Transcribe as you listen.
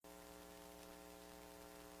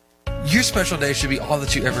Your special day should be all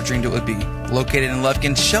that you ever dreamed it would be. Located in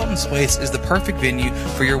Lufkin, Shelton's Place is the perfect venue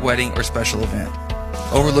for your wedding or special event.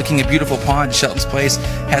 Overlooking a beautiful pond, Shelton's Place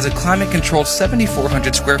has a climate-controlled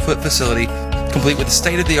 7,400 square foot facility complete with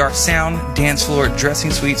state-of-the-art sound, dance floor,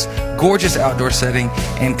 dressing suites, gorgeous outdoor setting,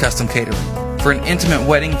 and custom catering. For an intimate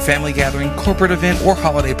wedding, family gathering, corporate event, or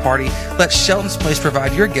holiday party, let Shelton's Place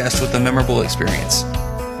provide your guests with a memorable experience.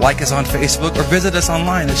 Like us on Facebook or visit us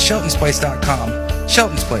online at sheltonsplace.com.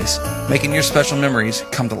 Shelton's Place, making your special memories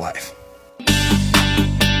come to life.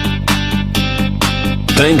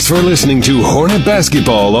 Thanks for listening to Hornet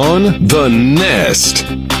Basketball on The Nest.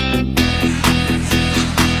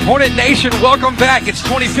 Hornet Nation, welcome back. It's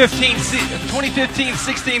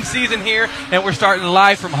 2015-16 season here, and we're starting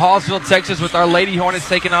live from Hallsville, Texas, with our Lady Hornets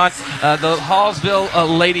taking on the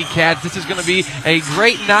Hallsville Lady Cats. This is going to be a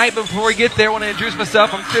great night. Before we get there, I want to introduce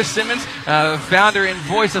myself. I'm Chris Simmons, founder and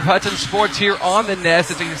voice of Hudson Sports here on The Nest.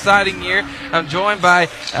 It's an exciting year. I'm joined by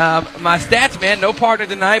my stats man, no partner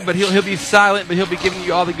tonight, but he'll be silent, but he'll be giving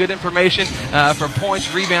you all the good information for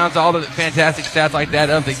points, rebounds, all the fantastic stats like that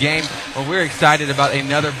of the game. Well, we're excited about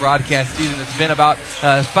another broadcast season. It's been about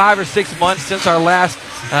 5 or 6 months since our last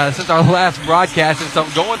broadcast, and so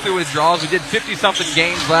I'm going through withdrawals. We did 50-something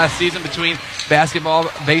games last season between basketball,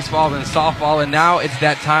 baseball, and softball, and now it's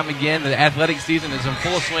that time again. The athletic season is in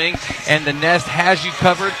full swing, and the Nest has you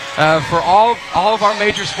covered for all of our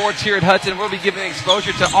major sports here at Hudson. We'll be giving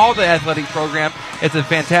exposure to all the athletic program. It's a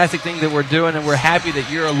fantastic thing that we're doing, and we're happy that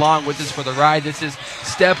you're along with us for the ride. This is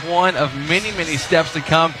step one of many, many steps to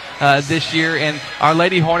come this year, and our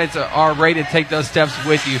Lady Hornets are ready to take those steps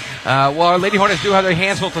with you. Well, our Lady Hornets do have their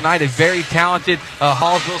hands full tonight. A very talented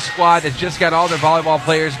Hallsville squad that just got all their volleyball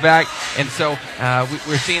players back, and so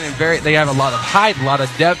we're seeing they have a lot of height, a lot of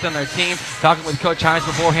depth on their team. Talking with Coach Hines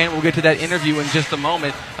beforehand, we'll get to that interview in just a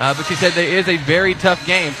moment, but she said there is a very tough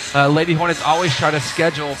game. Lady Hornets always try to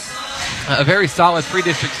schedule a very solid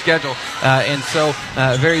pre-district schedule, and so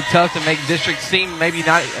very tough to make district seem maybe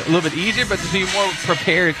not a little bit easier, but to be more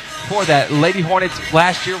prepared for that. Lady Hornets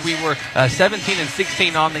last year we were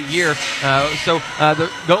 17-16 on the year, so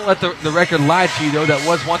don't let the record lie to you, though. That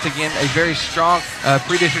was once again a very strong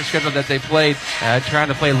pre-district schedule that they played, trying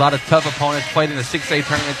to play a lot of tough opponents. Played in the 6A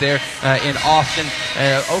tournament there in Austin.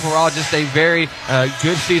 Overall, just a very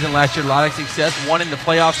good season last year. A lot of success. Won in the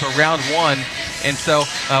playoffs for round one, and so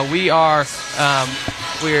we're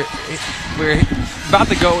about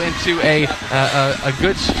to go into a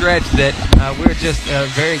good stretch that we're just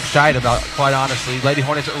very excited about, quite honestly. Lady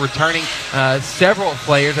Hornets are returning several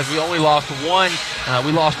players, as we only lost one.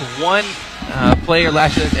 We lost one player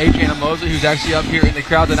last year. That's Adriana Mosley, who's actually up here in the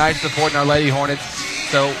crowd tonight supporting our Lady Hornets.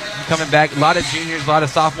 So coming back, a lot of juniors, a lot of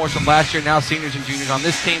sophomores from last year, now seniors and juniors on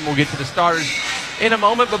this team. We'll get to the starters in a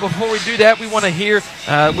moment, but before we do that, we want to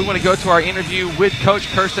go to our interview with Coach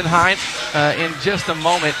Kirsten Hines in just a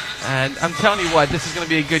moment. And I'm telling you what, this is going to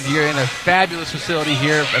be a good year in a fabulous facility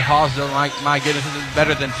here at Hallsville. My goodness, this is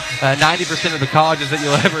better than 90% of the colleges that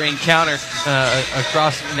you'll ever encounter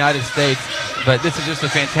across the United States. But this is just a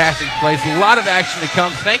fantastic place. A lot of action to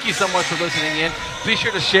come. Thank you so much for listening in. Be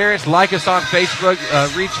sure to share us, like us on Facebook,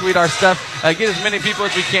 retweet our stuff. Get as many people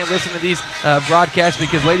as we can listen to these broadcasts,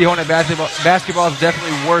 because Lady Hornet basketball is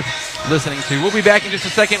definitely worth listening to. We'll be back in just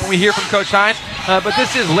a second when we hear from Coach Hines. But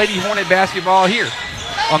this is Lady Hornet basketball here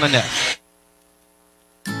on The Nest.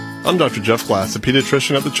 I'm Dr. Jeff Glass, a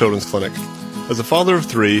pediatrician at the Children's Clinic. As a father of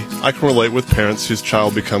 3, I can relate with parents whose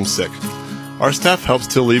child becomes sick. Our staff helps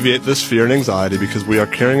to alleviate this fear and anxiety because we are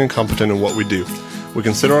caring and competent in what we do. We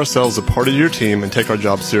consider ourselves a part of your team and take our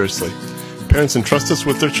job seriously. Parents entrust us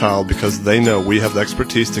with their child because they know we have the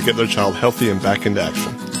expertise to get their child healthy and back into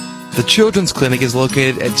action. The Children's Clinic is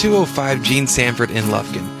located at 205 Gene Sanford in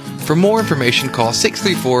Lufkin. For more information, call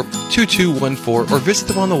 634-2214 or visit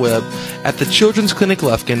them on the web at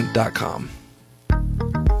thechildren'scliniclufkin.com.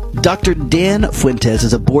 Dr. Dan Fuentes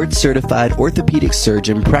is a board-certified orthopedic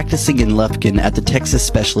surgeon practicing in Lufkin at the Texas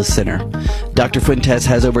Specialist Center. Dr. Fuentes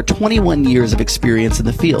has over 21 years of experience in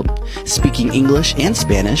the field. Speaking English and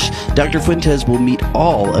Spanish, Dr. Fuentes will meet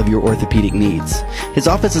all of your orthopedic needs. His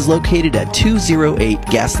office is located at 208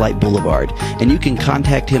 Gaslight Boulevard, and you can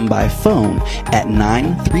contact him by phone at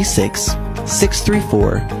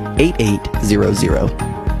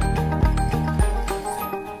 936-634-8800.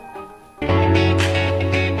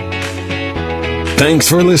 Thanks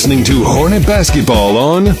for listening to Hornet Basketball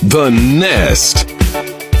on The Nest.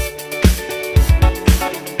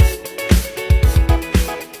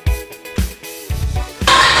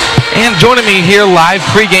 And joining me here live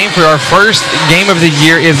pregame for our first game of the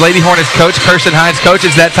year is Lady Hornets coach Kirsten Hines. Coach,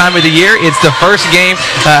 it's that time of the year. It's the first game.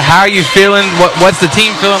 How are you feeling? What's the team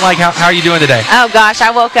feeling like? How are you doing today? Oh, gosh, I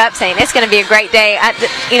woke up saying it's going to be a great day. I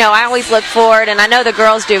always look forward, and I know the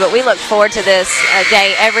girls do, but we look forward to this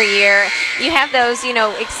day every year. You have those,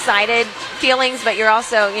 excited feelings, but you're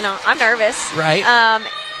also, I'm nervous. Right.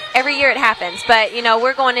 Every year it happens, but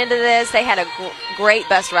we're going into this. They had a great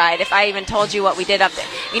bus ride. If I even told you what we did up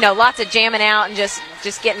there, lots of jamming out and just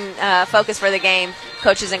getting focused for the game,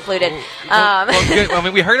 coaches included. Well, good. I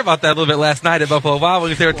mean, we heard about that a little bit last night at Buffalo Wild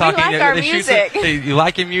Wings. They were talking. We like our music. You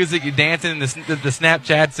like your music, you dancing, the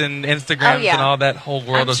Snapchats and Instagrams and all that whole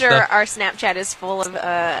world of stuff. I'm sure our Snapchat is full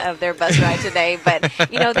of their bus ride today, but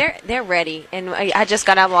they're ready. And I just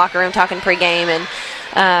got out of the locker room talking pregame,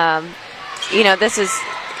 and this is.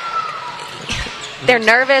 They're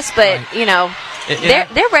nervous, but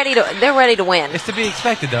they're ready to win. It's to be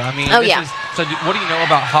expected, though. I mean, so what do you know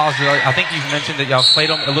about Hallsville? I think you've mentioned that y'all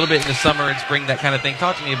played them a little bit in the summer and spring, that kind of thing.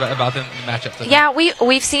 Talk to me about the matchups. Tonight. Yeah,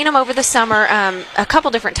 we've seen them over the summer a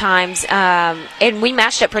couple different times, and we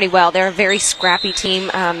matched up pretty well. They're a very scrappy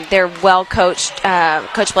team. They're well coached.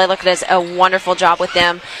 Coach Blaylock does a wonderful job with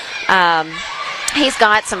them. He's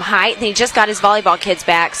got some height, and he just got his volleyball kids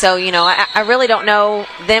back. So, I really don't know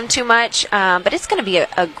them too much, but it's going to be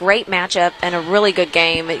a great matchup and a really good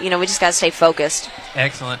game. We just got to stay focused.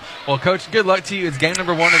 Excellent. Well, Coach, good luck to you. It's game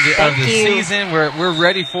number 1 of the season. We're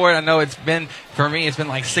ready for it. I know for me, it's been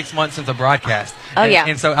like 6 months since a broadcast.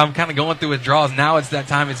 And so I'm kind of going through withdrawals. Now it's that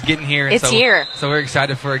time. It's getting here. It's here. So we're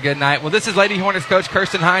excited for a good night. Well, this is Lady Hornets coach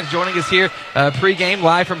Kirsten Hines joining us here pregame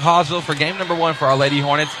live from Hallsville for game number 1 for our Lady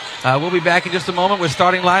Hornets. We'll be back in just a moment with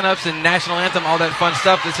starting lineups and national anthem, all that fun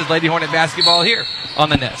stuff. This is Lady Hornet basketball here on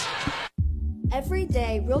the Nest. Every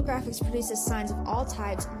day, Real Graphics produces signs of all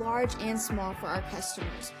types, large and small, for our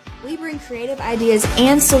customers. We bring creative ideas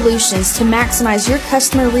and solutions to maximize your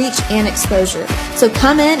customer reach and exposure. So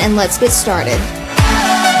come in and let's get started.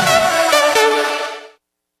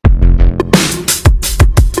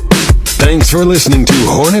 Thanks for listening to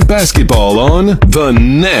Hornet Basketball on The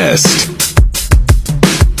Nest.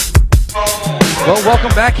 Well, welcome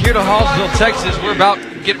back here to Hallsville, Texas. We're about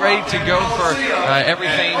getting ready to go for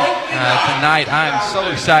everything tonight. I am so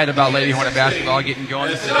excited about Lady Hornet basketball getting going.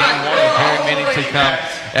 This is game 1 with very many to come.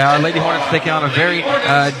 Our Lady Hornets taking on a very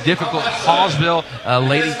difficult Hallsville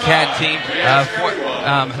Lady Cat team.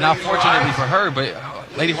 Not fortunately for her, but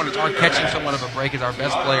Lady Hornets are catching somewhat of a break as our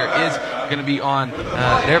best player is going to be on.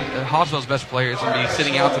 Hallsville's best player is going to be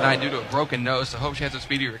sitting out tonight due to a broken nose, so hope she has a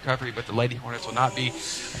speedy recovery, but the Lady Hornets will not be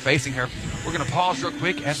facing her. We're going to pause real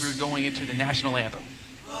quick as we're going into the national anthem.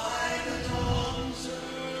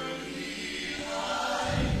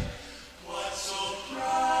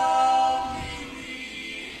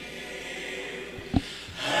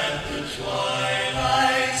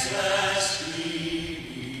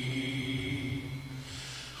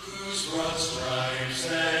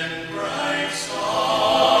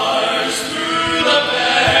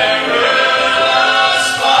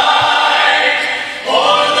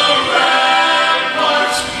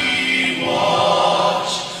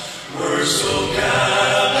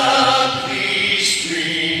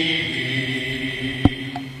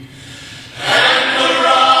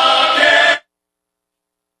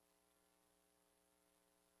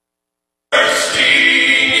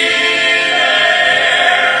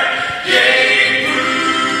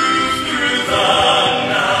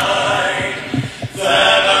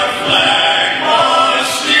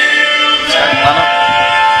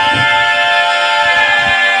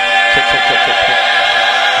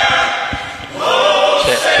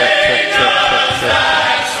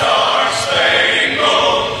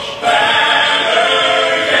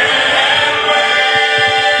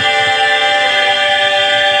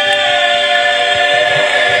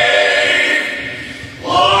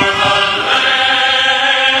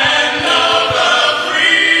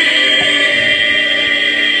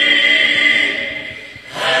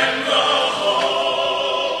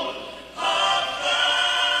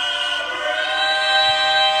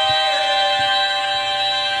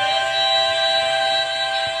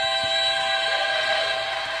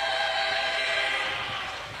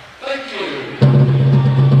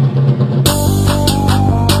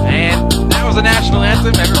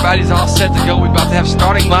 Everybody's all set to go. We're about to have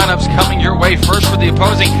starting lineups coming your way. First for the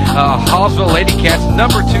opposing Hallsville Lady Cats,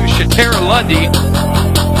 number 2, Shatara Lundy.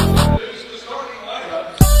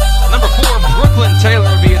 Number 4, Brooklyn Taylor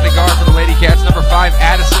will be at the guard for the Lady Cats. Number 5,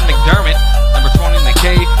 Addison McDermott. Number 20,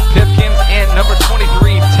 McKay Pipkins. And number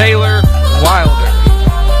 23, Taylor Wilder.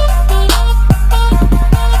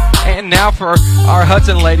 And now now for our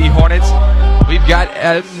Hudson Lady Hornets. We've got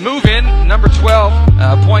move-in, number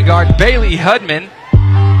 12, point guard Bailey Hudman.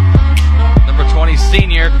 Number 20,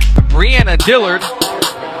 senior Brianna Dillard.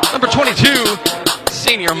 Number 22,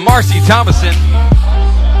 senior Marcy Thomason.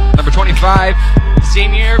 Number 25,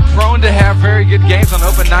 senior, prone to have very good games on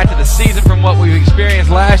open nights of the season from what we've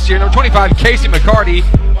experienced last year. Number 25, Casey McCarty.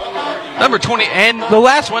 Number 20, and the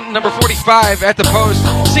last one, number 45 at the post,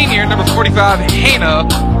 senior, number 45, Hannah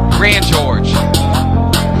Grand George.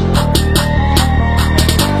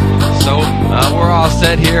 So we're all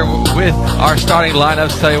set here with our starting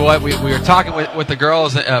lineups. Tell you what, we were talking with the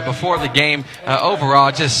girls before the game.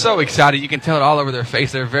 Overall, just so excited. You can tell it all over their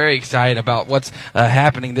face. They're very excited about what's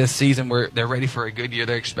happening this season. They're ready for a good year.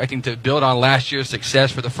 They're expecting to build on last year's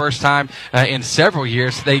success for the first time in several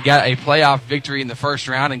years. They got a playoff victory in the first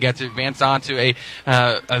round and got to advance on to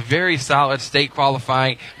a very solid state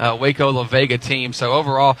qualifying Waco La Vega team. So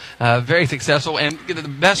overall, very successful. And the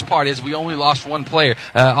best part is we only lost one player,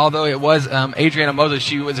 although it was Adriana Moses.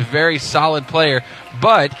 She was a very solid player,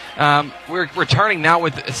 but we're returning now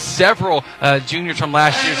with several juniors from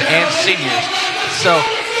last year's and seniors. So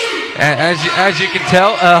as you can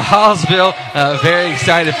tell, Hallsville very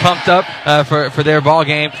excited, pumped up for their ball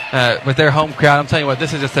game with their home crowd. I'm telling you what,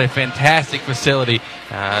 this is just a fantastic facility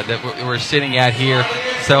that we're sitting at here.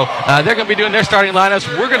 So they're going to be doing their starting lineups.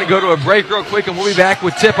 We're going to go to a break real quick, and we'll be back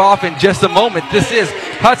with tip-off in just a moment. This is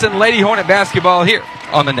Hudson Lady Hornet basketball here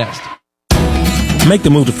on The Nest. Make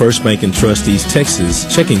the move to First Bank and Trust East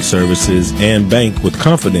Texas checking services and bank with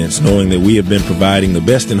confidence, knowing that we have been providing the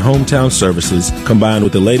best in hometown services combined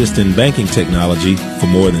with the latest in banking technology for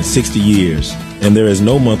more than 60 years. And there is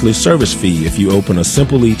no monthly service fee if you open a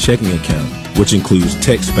Simple E checking account, which includes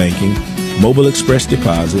text banking, mobile express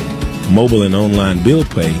deposit, mobile and online bill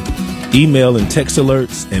pay, email and text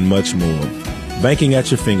alerts, and much more. Banking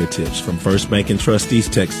at your fingertips from First Bank and Trust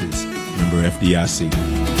East Texas. Member FDIC.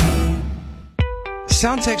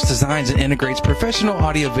 Soundtex designs and integrates professional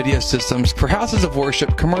audio-video systems for houses of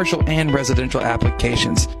worship, commercial, and residential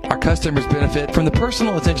applications. Our customers benefit from the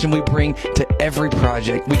personal attention we bring to every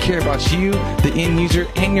project. We care about you, the end user,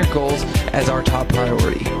 and your goals as our top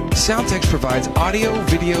priority. Soundtex provides audio,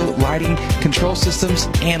 video, lighting, control systems,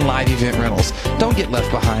 and live event rentals. Don't get left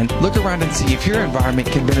behind. Look around and see if your environment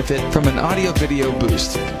can benefit from an audio-video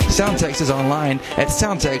boost. Soundtex is online at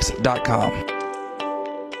soundtex.com.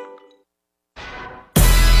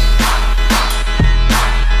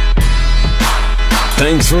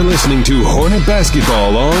 Thanks for listening to Hornet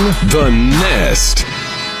Basketball on The Nest.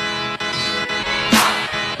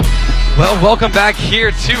 Well, welcome back here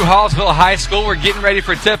to Hallsville High School. We're getting ready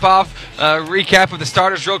for tip-off. Recap of the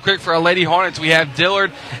starters real quick for our Lady Hornets. We have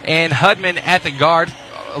Dillard and Hudman at the guard,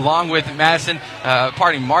 along with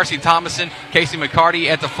Marcy Thomason, Casey McCarty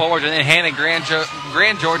at the forward, and then Hannah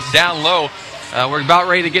Grand George down low. We're about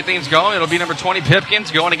ready to get things going. It'll be number 20, Pipkins,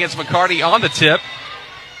 going against McCarty on the tip.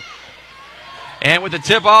 And with the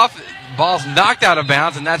tip-off, ball's knocked out of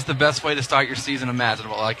bounds, and that's the best way to start your season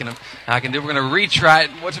imaginable. I can do. We're going to retry it.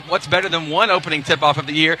 What's better than one opening tip-off of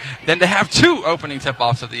the year than to have two opening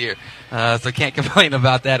tip-offs of the year? So can't complain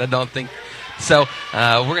about that, I don't think. So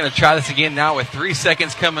we're going to try this again now with 3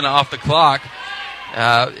 seconds coming off the clock.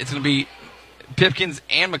 It's going to be Pipkins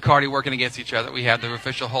and McCarty working against each other. We have the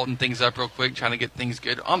official holding things up real quick, trying to get things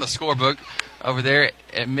good on the scorebook over there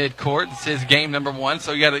at midcourt. This is game number 1,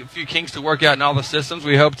 so you got a few kinks to work out in all the systems.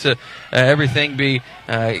 We hope to everything be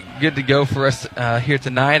good to go for us here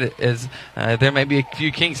tonight. As there may be a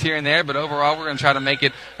few kinks here and there, but overall we're going to try to make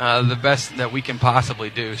it the best that we can possibly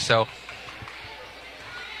do. So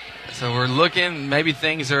we're looking. Maybe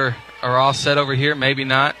things are all set over here. Maybe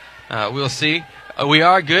not. We'll see. We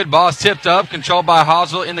are good. Ball is tipped up, controlled by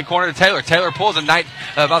Hallsville in the corner to Taylor. Taylor pulls a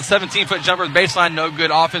about 17-foot jumper to the baseline. No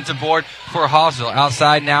good offensive board for Hallsville.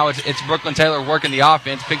 Outside now, it's Brooklyn Taylor working the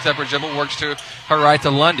offense. Picks up her dribble, works to her right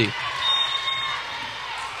to Lundy.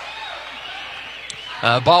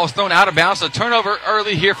 Ball was thrown out of bounds, so turnover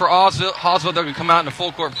early here for Hallsville. Hallsville, they're going to come out in a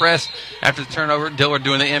full-court press after the turnover. Dillard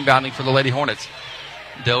doing the inbounding for the Lady Hornets.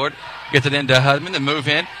 Dillard gets it into Hudman to move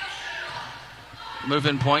in. Move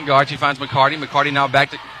in point guard. She finds McCarty. McCarty now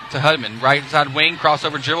back to Hudman. Right side wing,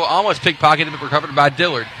 crossover dribble. Almost pickpocketed, but recovered by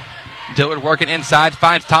Dillard. Dillard working inside.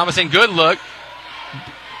 Finds Thomason. Good look.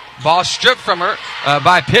 Ball stripped from her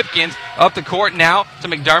by Pipkins. Up the court now to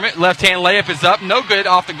McDermott. Left-hand layup is up. No good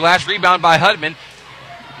off the glass. Rebound by Hudman.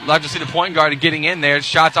 Love to see the point guard getting in there.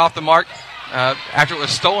 Shots off the mark after it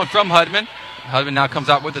was stolen from Hudman. Hudman now comes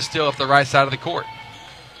out with a steal off the right side of the court.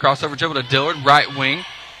 Crossover dribble to Dillard. Right wing.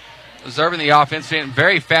 observing the offense,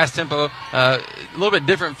 very fast tempo, a little bit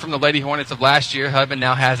different from the Lady Hornets of last year. Hudman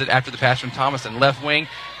now has it after the pass from Thomason. Left wing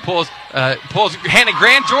pulls Hannah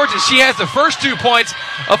Grand George, and she has the first 2 points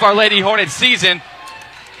of our Lady Hornets season.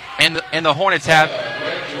 And the Hornets have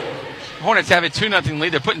a 2-0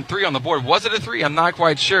 lead. They're putting 3 on the board. Was it a 3? I'm not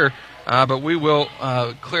quite sure, but we will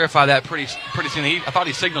clarify that pretty soon. I thought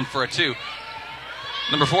he signaled for a 2.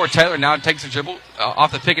 Number 4, Taylor now takes a dribble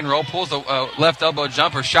off the pick and roll, pulls the left elbow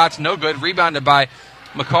jumper. Shot's no good. Rebounded by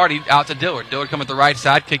McCarty out to Dillard. Dillard coming to the right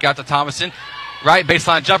side. Kick out to Thomason. Right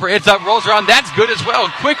baseline jumper. It's up, rolls around. That's good as well.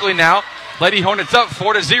 Quickly now, Lady Hornets up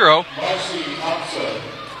 4-0.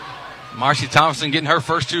 Marcy Thompson getting her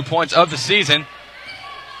first 2 points of the season.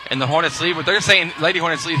 And the Hornets lead. What they're saying, Lady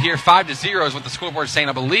Hornets lead here 5-0 is what the scoreboard is saying.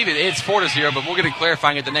 I believe it's 4-0, but we'll get it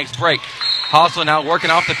clarifying at the next break. Hosler now working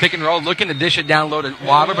off the pick and roll, looking to dish it down low to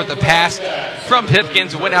Wilder, but the pass from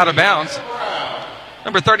Pipkins went out of bounds.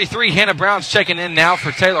 Number 33, Hannah Brown's checking in now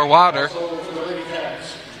for Taylor Wilder.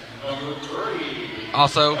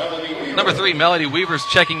 Also, number 3, Melody Weaver's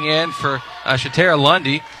checking in for Shatera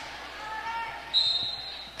Lundy.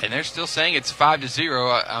 And they're still saying it's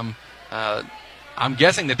 5-0. I'm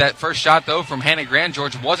guessing that first shot, though, from Hannah Grand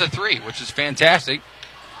George was a 3, which is fantastic.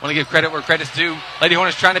 Want to give credit where credit's due. Lady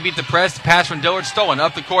Hornets trying to beat the press. The pass from Dillard stolen.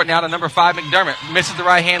 Up the court now to number 5, McDermott. Misses the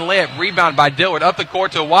right-hand layup. Rebound by Dillard. Up the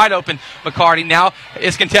court to a wide-open McCarty. Now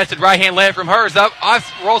it's contested right-hand layup from hers. Up,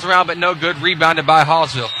 rolls around, but no good. Rebounded by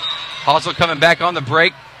Hallsville. Hallsville coming back on the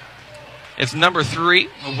break. It's number 3,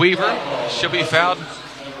 Weaver. She'll be fouled.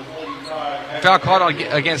 Foul called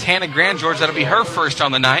against Hannah Grand George. That'll be her first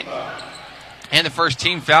on the night. And the first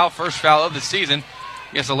team foul, first foul of the season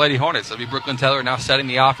against the Lady Hornets. It'll be Brooklyn Taylor now setting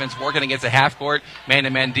the offense, working against a half-court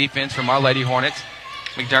man-to-man defense from our Lady Hornets.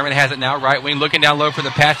 McDermott has it now, right wing, looking down low for the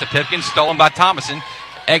pass to Pipkins, stolen by Thomason.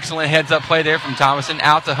 Excellent heads-up play there from Thomason,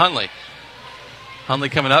 out to Hundley. Hundley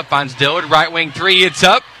coming up, finds Dillard, right wing 3, it's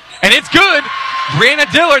up, and it's good! Brianna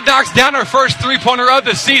Dillard knocks down her first 3-pointer of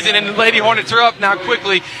the season, and the Lady Hornets are up now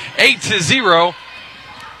quickly, 8-0.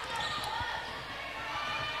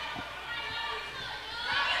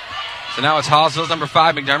 So now it's Hallsville's number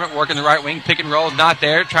 5, McDermott, working the right wing. Pick and roll, not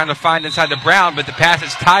there. Trying to find inside the Brown, but the pass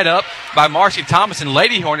is tied up by Marcy Thomason.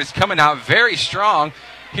 Lady Hornets coming out very strong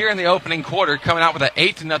here in the opening quarter, coming out with an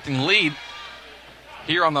 8-0 lead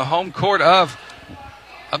here on the home court of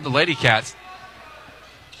the Lady Cats.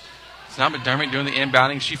 So now McDermott doing the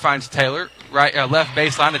inbounding. She finds Taylor, left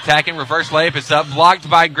baseline, attacking. Reverse layup is up, blocked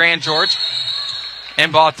by Grand George.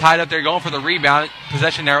 And ball tied up there, going for the rebound.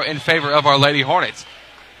 Possession arrow in favor of our Lady Hornets.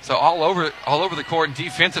 So all over the court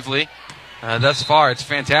defensively thus far. It's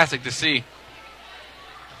fantastic to see.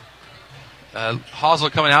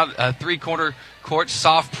 Hallsville coming out, three-quarter court,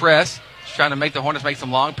 soft press. Just trying to make the Hornets make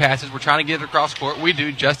some long passes. We're trying to get it across court. We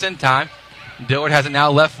do just in time. Dillard has it now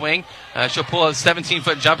left wing. She'll pull a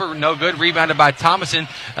 17-foot jumper. No good. Rebounded by Thomason.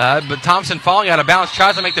 But Thomason falling out of bounds.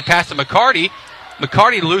 Tries to make the pass to McCarty.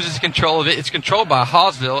 McCarty loses control of it. It's controlled by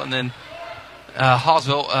Hallsville. And then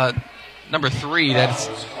Hallsville... number 3, that's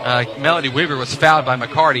Melody Weaver, was fouled by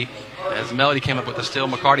McCarty. As Melody came up with the steal,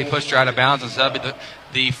 McCarty pushed her out of bounds and subbed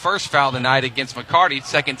the first foul of the night against McCarty,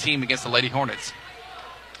 second team against the Lady Hornets.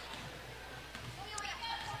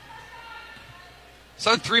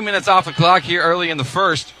 So 3 minutes off the clock here early in the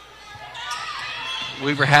first.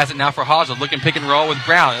 Weaver has it now for Hallsville, looking pick and roll with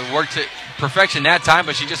Brown. It worked to perfection that time,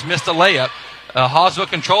 but she just missed a layup. Hallsville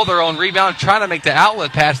controlled their own rebound, trying to make the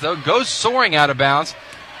outlet pass, though. Goes soaring out of bounds.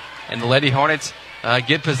 And the Lady Hornets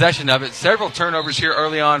get possession of it. Several turnovers here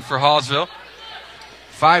early on for Hallsville.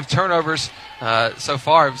 5 turnovers so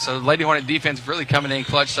far. So the Lady Hornet defense really coming in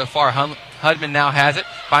clutch so far. Hudman now has it.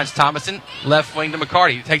 Finds Thomason. Left wing to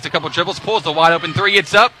McCarty. Takes a couple dribbles. Pulls the wide open 3.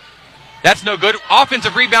 It's up. That's no good.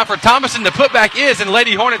 Offensive rebound for Thomason. The putback is, and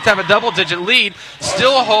Lady Hornets have a double-digit lead.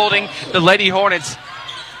 Still holding the Lady Hornets.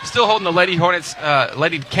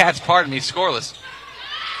 Lady Cats, scoreless.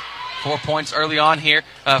 4 points early on here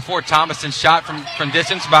for Thomason. Shot from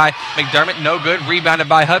distance by McDermott. No good. Rebounded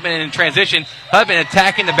by Hudman in transition. Hudman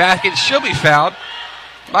attacking the basket. She'll be fouled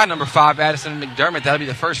by number 5, Addison McDermott. That'll be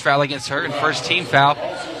the first foul against her and first team foul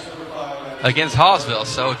against Hallsville.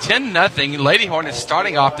 So 10-0. Lady Hornets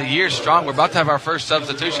starting off the year strong. We're about to have our first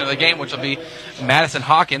substitution of the game, which will be Madison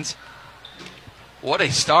Hawkins. What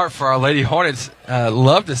a start for our Lady Hornets.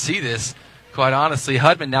 Love to see this. Quite honestly,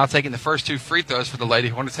 Hudman now taking the first 2 free throws for the Lady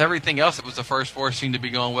Hornets. Everything else that was the first 4 seemed to be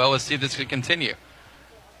going well. Let's see if this could continue.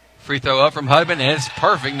 Free throw up from Hudman, and it's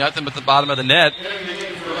perfect. Nothing but the bottom of the net.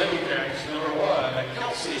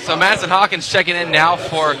 So Madison Hawkins checking in now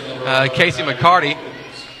for Casey McCarty.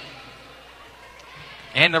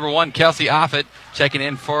 And number 1, Kelsey Offit, checking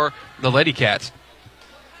in for the Lady Cats.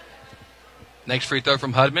 Next free throw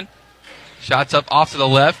from Hudman. Shots up off to the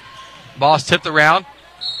left. Ball's tipped around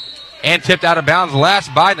and tipped out of bounds.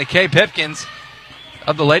 Last by Nikkei Pipkins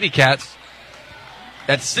of the Lady Cats.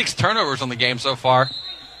 That's 6 turnovers on the game so far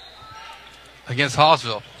against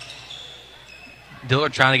Hallsville.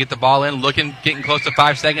 Dillard trying to get the ball in, getting close to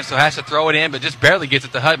 5 seconds, so has to throw it in, but just barely gets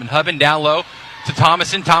it to Hudman. Hudman down low to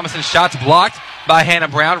Thomason. Thomason's shot's blocked by Hannah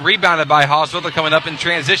Brown, rebounded by Hallsville. They're coming up in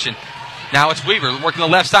transition. Now it's Weaver working the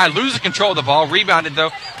left side, loses control of the ball, rebounded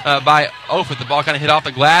though by Offutt. The ball kind of hit off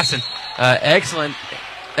the glass, and excellent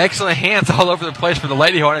hands all over the place for the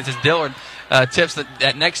Lady Hornets as Dillard tips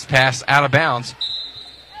that next pass out of bounds.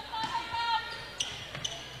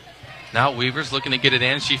 Now Weaver's looking to get it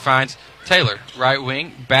in. She finds Taylor, right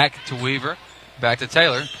wing, back to Weaver, back to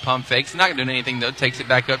Taylor. Pump fakes, not going to do anything though, takes it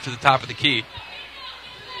back up to the top of the key.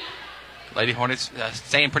 Lady Hornets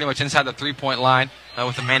staying pretty much inside the three-point line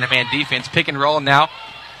with the man-to-man defense. Pick and roll now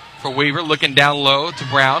for Weaver, looking down low to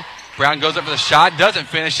Brown. Brown goes up for the shot, doesn't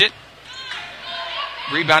finish it.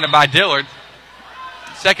 Rebounded by Dillard.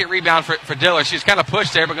 Second rebound for Dillard. She was kind of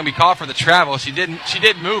pushed there, but going to be called for the travel. She did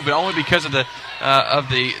move, but only because of the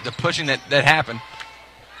pushing that happened.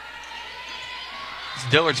 It's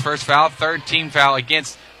Dillard's first foul, third team foul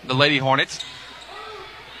against the Lady Hornets.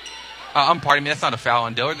 Pardon me, that's not a foul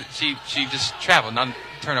on Dillard. She just traveled, not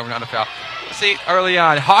turnover, not a foul. Let's see, early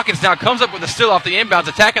on, Hawkins now comes up with a steal off the inbounds,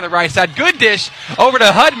 attacking the right side. Good dish over to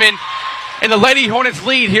Hudman, and the Lady Hornets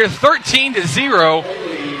lead here 13-0.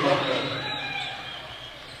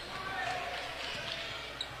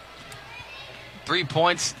 3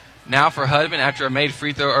 points now for Hudman after a made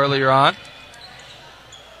free throw earlier on.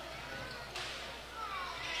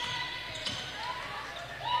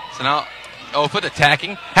 So now Offutt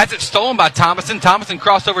attacking. Has it stolen by Thomason. Thomason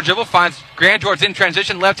crossover dribble. Finds Grand George in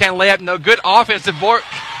transition. Left-hand layup. No good. Offensive board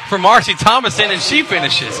for Marcy Thomason, and she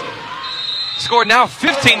finishes. Scored now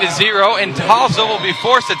 15-0, and Hallsville will be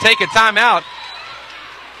forced to take a timeout.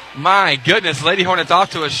 My goodness, Lady Hornets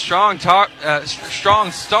off to a strong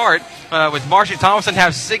start with Marcy Thomason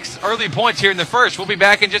have 6 early points here in the first. We'll be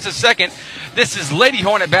back in just a second. This is Lady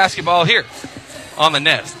Hornet basketball here on the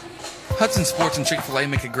Nest. Hudson Sports and Chick-fil-A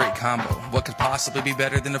make a great combo. What could possibly be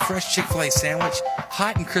better than a fresh Chick-fil-A sandwich,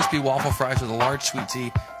 hot and crispy waffle fries with a large sweet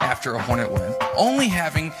tea after a Hornet win? Only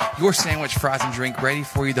having your sandwich, fries, and drink ready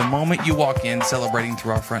for you the moment you walk in, celebrating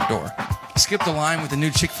through our front door. Skip the line with the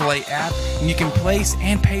new Chick-fil-A app, and you can place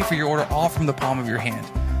and pay for your order all from the palm of your hand.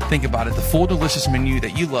 Think about it, the full delicious menu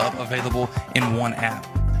that you love available in one app.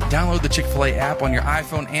 Download the Chick-fil-A app on your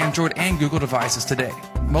iPhone, Android, and Google devices today.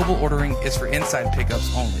 Mobile ordering is for inside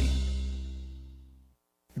pickups only.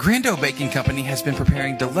 Grando Baking Company has been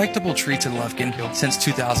preparing delectable treats in Lufkin since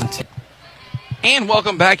 2002. And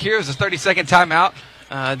welcome back. Here is a 30-second timeout.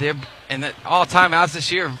 And all timeouts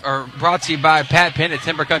this year are brought to you by Pat Penn at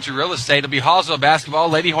Timber Country Real Estate. It'll be Hallsville basketball.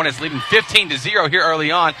 Lady Hornets leading 15-0 here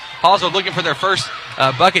early on. Hallsville looking for their first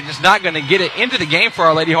bucket, just not going to get it into the game for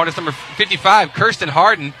our Lady Hornets. Number 55, Kirsten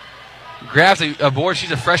Harden, grabs a board.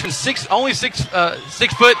 She's a freshman, only 6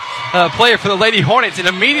 foot player for the Lady Hornets, and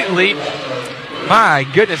immediately, my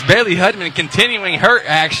goodness, Bailey Hudman continuing her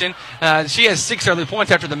action. She has 6 early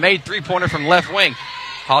points after the made three-pointer from left wing.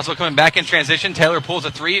 Hallsville coming back in transition. Taylor pulls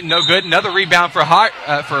a 3, no good. Another rebound for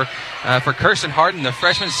Kirsten Harden, the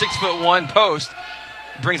freshman, 6'1" post.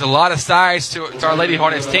 Brings a lot of size to our Lady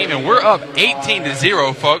Hornets team, and we're up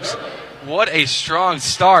 18-0, folks. What a strong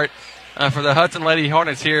start for the Hudson Lady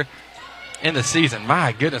Hornets here in the season.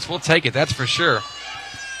 My goodness, we'll take it, that's for sure.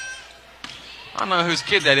 I don't know whose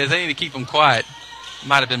kid that is. I need to keep them quiet.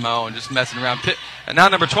 Might have been my own, just messing around. And now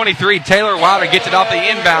number 23, Taylor Wilder gets it off the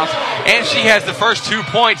inbounds, and she has the first 2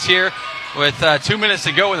 points here with 2 minutes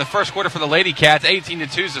to go in the first quarter for the Lady Cats.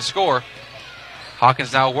 18-2 is the score.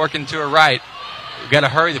 Hawkins now working to her right. We've got to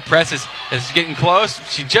hurry. The press is getting close.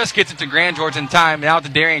 She just gets it to Grand George in time. Now to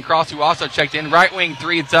Darian Cross, who also checked in. Right wing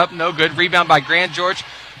 3, it's up, no good. Rebound by Grand George.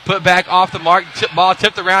 Put back off the mark. Ball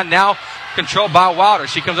tipped around, now controlled by Wilder.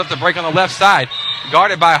 She comes up the break on the left side.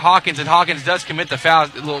 Guarded by Hawkins, and Hawkins does commit the foul.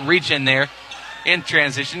 A little reach in there in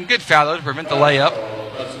transition. Good foul, though, to prevent the layup.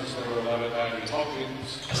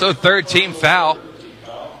 So third team foul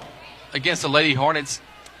against the Lady Hornets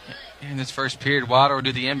in this first period. Wilder will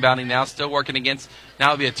do the inbounding now. Still working against.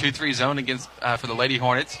 Now it'll be a 2-3 zone against for the Lady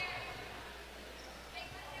Hornets.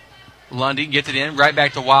 Lundy gets it in. Right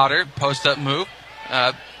back to Wilder. Post-up move.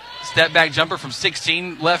 Step back jumper from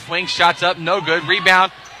 16. Left wing. Shots up. No good.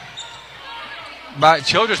 Rebound by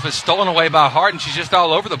Childress, but stolen away by Harden. She's just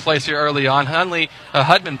all over the place here early on. Hudman,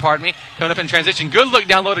 coming up in transition. Good look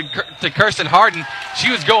down low to Kirsten Harden.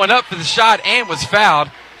 She was going up for the shot and was fouled.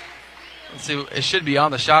 Let's see. It should be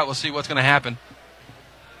on the shot. We'll see what's going to happen.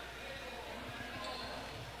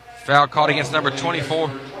 Foul called against number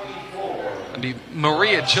 24. It'll be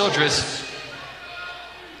Maria Childress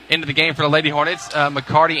into the game for the Lady Hornets.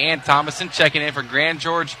 McCarty and Thomason checking in for Grand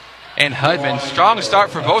George and Hudman. Strong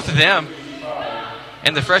start for both of them.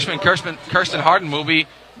 And the freshman Kirsten Harden will be,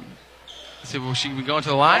 let's see, will she be going to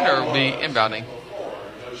the line or will be inbounding?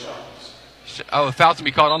 Oh, a foul to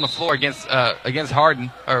be called on the floor against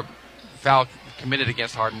Harden, or foul committed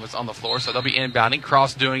against Harden was on the floor, so they'll be inbounding.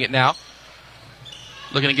 Cross doing it now.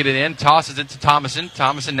 Looking to get it in, tosses it to Thomason.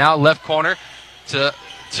 Thomason now left corner to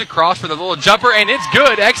Cross for the little jumper, and it's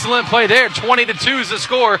good. Excellent play there. 20-2 is the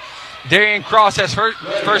score. Darian Cross has her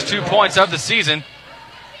first 2 points of the season.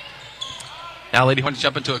 Now Lady Hornets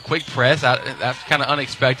jump into a quick press. That's kind of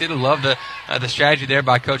unexpected. I love the strategy there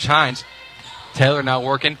by Coach Hines. Taylor now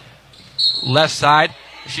working left side.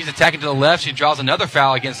 She's attacking to the left. She draws another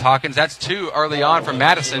foul against Hawkins. That's 2 early on from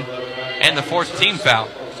Madison, and the 4th team foul.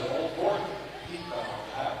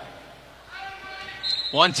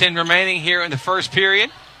 1:10 remaining here in the first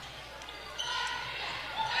period.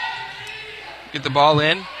 Get the ball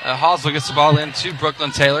in. Hallsville gets the ball in to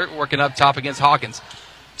Brooklyn Taylor, working up top against Hawkins.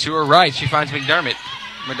 To her right, she finds McDermott.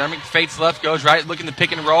 McDermott fakes left, goes right, looking to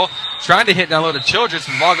pick and roll, trying to hit down low to Childress.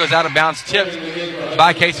 The ball goes out of bounds, tipped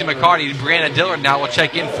by Casey McCarty. Brianna Dillard now will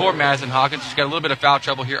check in for Madison Hawkins. She's got a little bit of foul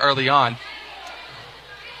trouble here early on.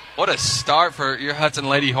 What a start for your Hudson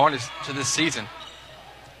Lady Hornets to this season.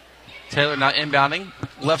 Taylor now inbounding,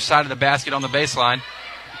 left side of the basket on the baseline.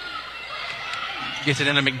 Gets it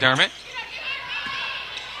into McDermott.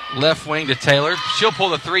 Left wing to Taylor. She'll pull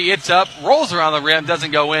the three. It's up. Rolls around the rim.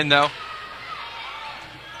 Doesn't go in, though.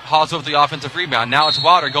 Hallsville with the offensive rebound. Now it's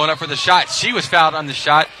Water going up for the shot. She was fouled on the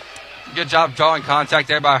shot. Good job drawing contact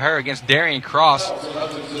there by her against Darian Cross.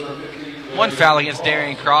 1 foul against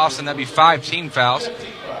Darian Cross, and that'd be 5 team fouls. I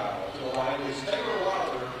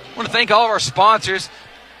want to thank all of our sponsors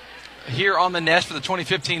here on the Nest for the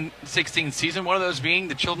 2015-16 season. One of those being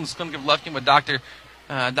the Children's Clinic of Lufkin with Dr.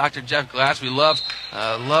 Jeff Glass. We love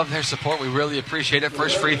their support. We really appreciate it.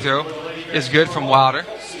 First free throw is good from Wilder.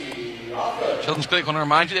 Children's Clinic, I want to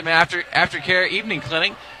remind you that aftercare evening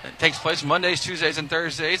clinic takes place Mondays, Tuesdays, and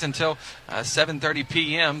Thursdays until 7:30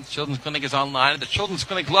 p.m. Children's Clinic is online at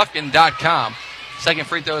thechildren'scliniclufkin.com. Second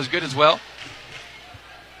free throw is good as well,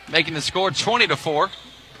 making the score 20-4.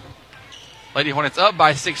 Lady Hornets up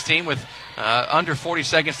by 16 with under 40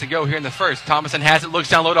 seconds to go here in the first. Thomason has it, looks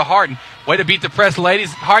down low to Harden. Way to beat the press,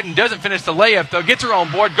 ladies. Harden doesn't finish the layup, though. Gets her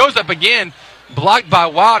own board, goes up again, blocked by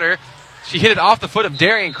Wilder. She hit it off the foot of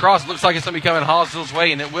Darian Cross. Looks like it's going to be coming Hallsville's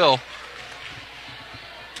way, and it will.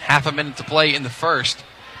 Half a minute to play in the first.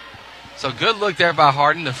 So good look there by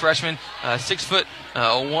Harden, the freshman,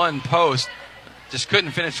 6'1" post. Just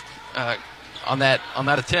couldn't finish on that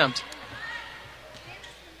attempt.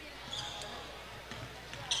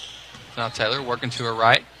 Now Taylor working to her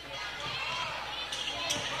right.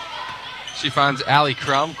 She finds Allie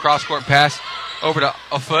Crum. Cross-court pass over to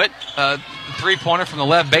a foot. Three-pointer from the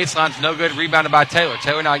left baseline is no good. Rebounded by Taylor.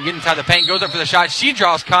 Taylor now getting inside the paint. Goes up for the shot. She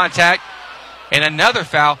draws contact. And another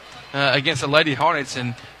foul against the Lady Hornets,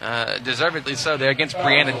 and deservedly so there against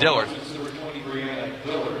Brianna Dillard.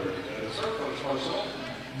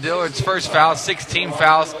 Dillard's first foul, 16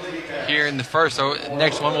 fouls here in the first. So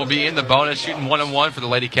next one will be in the bonus, shooting 1-on-1 for the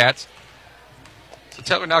Lady Cats. So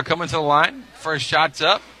Taylor now coming to the line. First shot's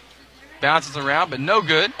up. Bounces around, but no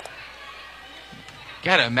good.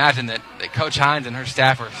 Got to imagine that Coach Hines and her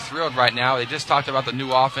staff are thrilled right now. They just talked about the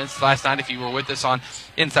new offense. Last night, if you were with us on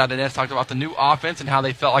Inside the Nest, talked about the new offense and how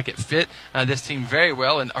they felt like it fit this team very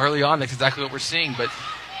well. And early on, that's exactly what we're seeing.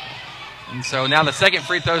 And so now the second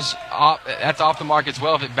free throw's off. That's off the mark as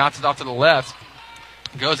well. If it bounces off to the left,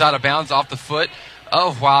 goes out of bounds off the foot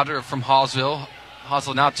of Wilder from Hallsville.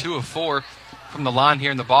 Hallsville now 2 of 4 from the line here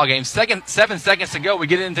in the ballgame. 7 seconds to go. We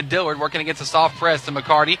get it into Dillard, working against a soft press to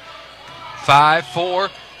McCarty. 5, 4,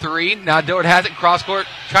 3. Now Dillard has it cross court,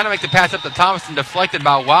 trying to make the pass up to Thomason, deflected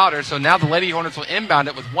by Wilder. So now the Lady Hornets will inbound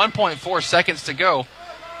it with 1.4 seconds to go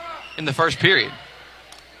in the first period.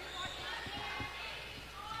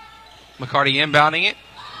 McCarty inbounding it.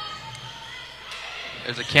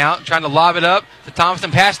 There's a count, trying to lob it up to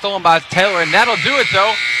Thomason. Pass stolen by Taylor, and that'll do it,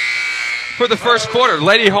 though, for the first quarter.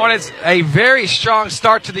 Lady Hornets, a very strong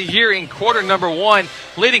start to the year in quarter number 1,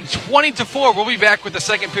 leading 20-4. We'll be back with the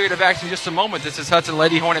second period of action in just a moment. This is Hudson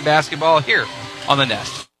Lady Hornet basketball here on the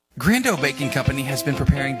Nest. Grando Baking Company has been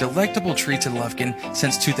preparing delectable treats in Lufkin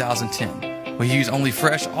since 2010. We use only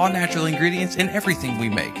fresh, all-natural ingredients in everything we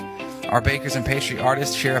make. Our bakers and pastry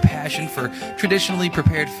artists share a passion for traditionally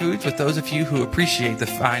prepared foods with those of you who appreciate the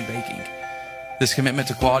fine baking. This commitment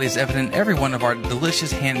to quality is evident in every one of our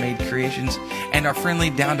delicious handmade creations, and our friendly,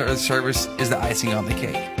 down-to-earth service is the icing on the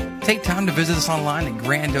cake. Take time to visit us online at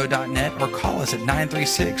grando.net or call us at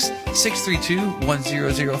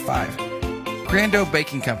 936-632-1005. Grando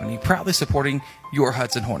Baking Company, proudly supporting your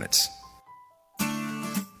Hudson Hornets.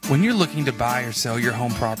 When you're looking to buy or sell your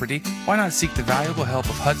home property, why not seek the valuable help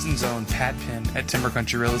of Hudson's own Pat Penn at Timber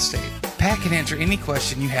Country Real Estate? Pat can answer any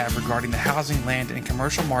question you have regarding the housing, land, and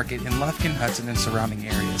commercial market in Lufkin, Hudson, and surrounding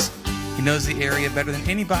areas. He knows the area better than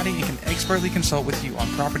anybody and can expertly consult with you on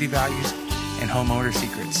property values and homeowner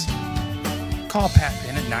secrets. Call Pat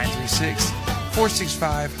Penn at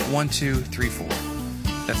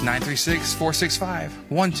 936-465-1234. That's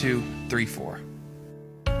 936-465-1234.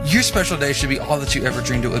 Your special day should be all that you ever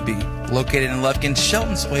dreamed it would be. Located in Lufkin,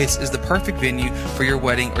 Shelton's Place is the perfect venue for your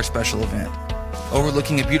wedding or special event.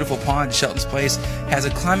 Overlooking a beautiful pond, Shelton's Place has a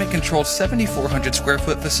climate-controlled 7,400 square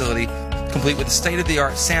foot facility complete with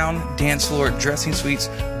state-of-the-art sound, dance floor, dressing suites,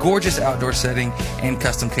 gorgeous outdoor setting, and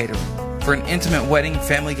custom catering. For an intimate wedding,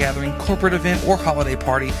 family gathering, corporate event, or holiday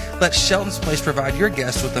party, let Shelton's Place provide your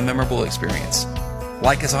guests with a memorable experience.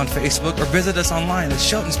 Like us on Facebook or visit us online at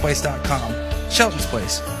sheltonsplace.com. Shelton's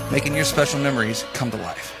Place, making your special memories come to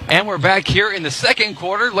life. And we're back here in the second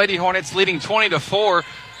quarter. Lady Hornets leading 20-4.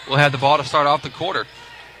 We'll have the ball to start off the quarter.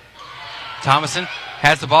 Thomason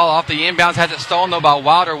has the ball off the inbounds, has it stolen though by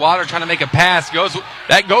Wilder. Wilder trying to make a pass.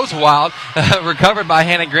 That goes wild. Recovered by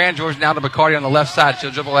Hannah Grandgeorge. Now to Bacardi on the left side. She'll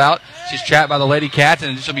dribble out. She's trapped by the Lady Cats,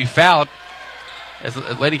 and she'll be fouled. As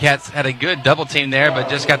the Lady Cats had a good double team there, but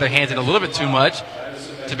just got their hands in a little bit too much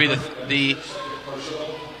to be the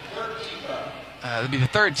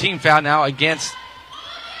third team foul now against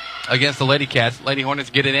the Lady Cats. Lady Hornets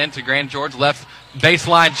get it in to Grandgeorge. Left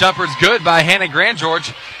baseline jumper's good by Hannah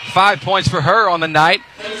Grandgeorge. 5 points for her on the night.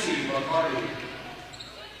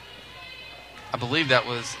 I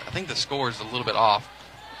think the score is a little bit off.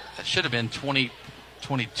 That should have been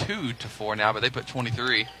 22-4 now, but they put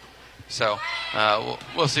 23. So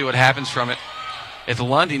we'll see what happens from it. It's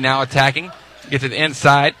Lundy now attacking. Gets it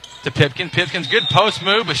inside to Pipkin. Pipkin's good post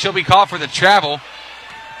move, but she'll be called for the travel.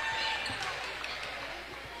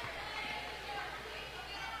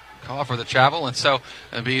 And so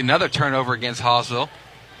it'll be another turnover against Hallsville.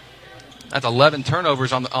 That's 11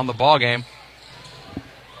 turnovers on the ball game.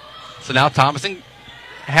 So now Thomason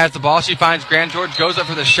has the ball. She finds Grandgeorge, goes up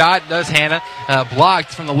for the shot, does Hannah.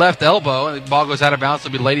 Blocked from the left elbow, and the ball goes out of bounds.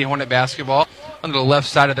 It'll be Lady Hornet basketball. Under the left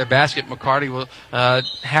side of their basket, McCarty will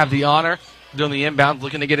have the honor doing the inbound,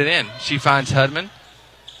 looking to get it in. She finds Hudman.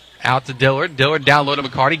 Out to Dillard. Dillard down low to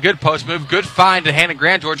McCarty. Good post move. Good find to Hannah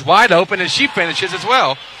Grandgeorge. Wide open, and she finishes as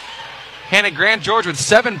well. Hannah Grandgeorge with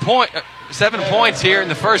 7 points here in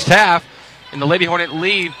the first half. And the Lady Hornet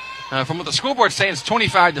lead, from what the scoreboard's saying, it's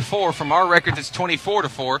 25-4. From our records, it's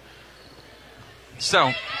 24-4.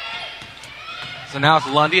 So now it's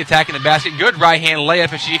Lundy attacking the basket. Good right-hand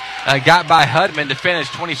layup, and she got by Hudman to finish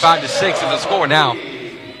 25-6 is the score now.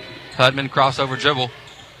 Hudman crossover dribble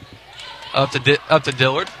up to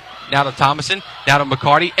Dillard. Now to Thomason. Now to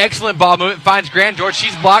McCarty. Excellent ball movement. Finds Grandgeorge.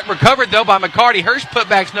 She's blocked. Recovered, though, by McCarty. Her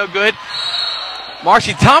putback's no good.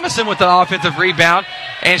 Marcy Thomason with the offensive rebound.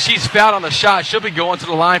 And she's fouled on the shot. She'll be going to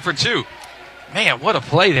the line for two. Man, what a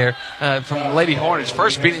play there from the Lady Hornets.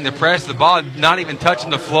 First beating the press. The ball not even touching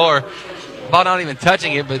the floor. Ball not even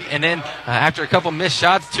touching it. And then after a couple missed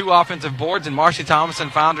shots, 2 offensive boards, and Marcy Thomason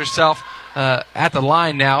found herself at the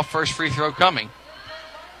line now. First free throw coming.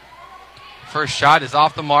 First shot is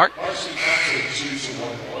off the mark.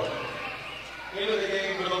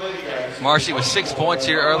 Marcy with 6 points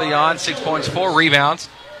here early on. 6 points, 4 rebounds.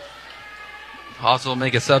 Also will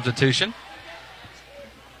make a substitution.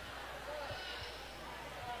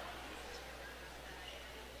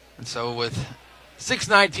 And so with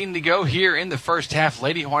 6:19 to go here in the first half,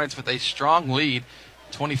 Lady Hornets with a strong lead,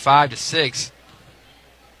 25-6.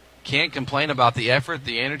 Can't complain about the effort,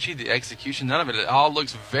 the energy, the execution. None of it. It all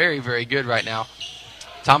looks very, very good right now.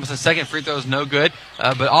 Thomason's second free throw is no good.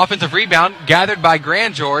 But offensive rebound gathered by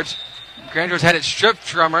Grandgeorge. Grandgeorge had it stripped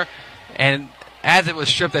from her. And as it was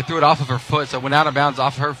stripped, they threw it off of her foot. So it went out of bounds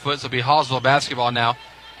off her foot. So it'll be Hallsville basketball now.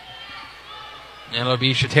 And it'll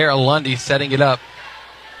be Shatera Lundy setting it up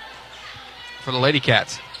for the Lady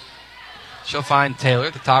Cats. She'll find Taylor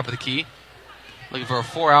at the top of the key. Looking for a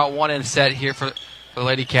 4-out, 1-in set here for the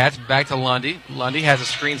Lady Cats. Back to Lundy. Lundy has a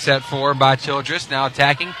screen set for her by Childress. Now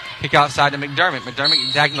attacking. Kick outside to McDermott. McDermott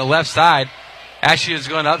attacking the left side. As she was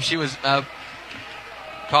going up, she was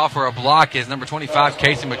called for a block as number 25,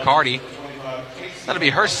 Casey McCarty. That'll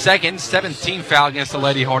be her second, 17th foul against the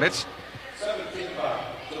Lady Hornets.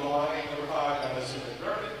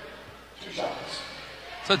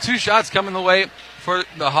 So 2 shots coming the way for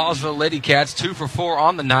the Hallsville Lady Cats. 2 for 4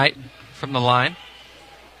 on the night from the line.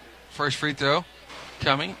 First free throw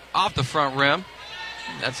coming off the front rim.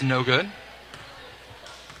 That's no good.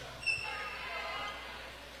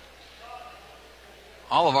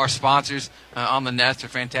 All of our sponsors on the Nest are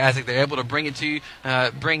fantastic. They're able to bring it to you,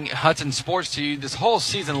 bring Hudson Sports to you this whole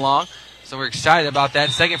season long. So we're excited about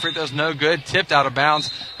that. Second free throw is no good. Tipped out of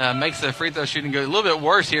bounds. Makes the free throw shooting go a little bit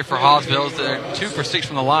worse here for Hallsville. They're 2 for 6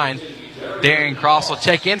 from the line. Darian Cross will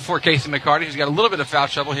check in for Casey McCarty, who's got a little bit of foul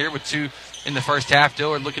trouble here with 2 in the first half.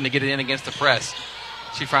 Dillard looking to get it in against the press.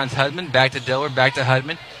 She finds Hudman. Back to Dillard. Back to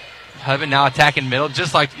Hudman. Hudman now attacking middle,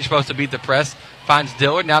 just like you're supposed to beat the press. Finds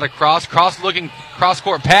Dillard. Now to Cross. Cross looking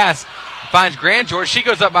cross-court pass. Finds Grand George. She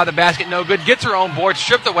goes up by the basket. No good. Gets her own board.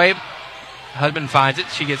 Stripped away. Hudman finds it.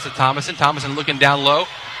 She gets to Thomason. Thomason looking down low.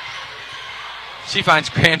 She finds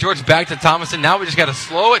Grand George. Back to Thomason. Now we just got to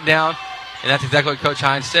slow it down. And that's exactly what Coach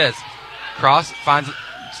Hines says. Cross finds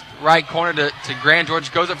right corner to Grand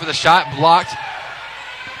George. Goes up for the shot. Blocked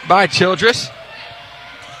by Childress.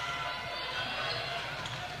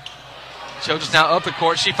 Childress now up the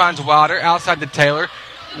court. She finds Wilder outside the Taylor.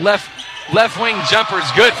 Left wing jumper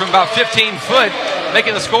is good from about 15 foot.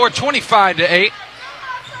 Making the score 25-8.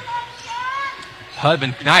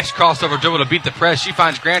 Hudman, nice crossover dribble to beat the press. She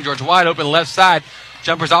finds Grand George wide open left side.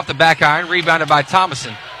 Jumpers off the back iron. Rebounded by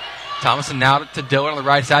Thomason. Thomason now to Dillard on the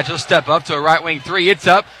right side. She'll step up to a right wing 3. It's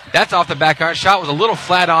up. That's off the back iron. Shot was a little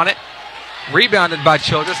flat on it. Rebounded by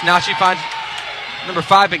Childress. Now she finds number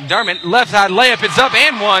 5, McDermott. Left side layup. It's up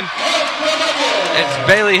and one. As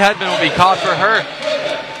Bailey Hudman will be called for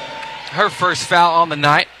her first foul on the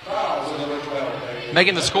night.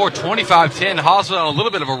 Making the score 25-10. Hallsville on a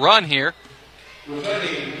little bit of a run here.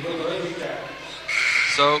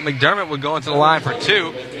 So McDermott would go into the line for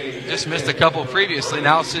 2. Just missed a couple previously.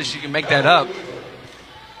 Now says she can make that up.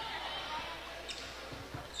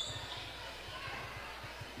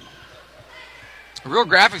 Real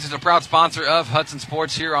Graphics is a proud sponsor of Hudson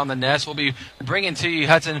Sports here on the Nest. We'll be bringing to you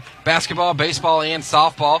Hudson basketball, baseball, and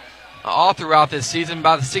softball all throughout this season.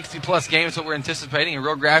 About 60-plus games that we're anticipating, and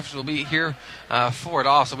Real Graphics will be here for it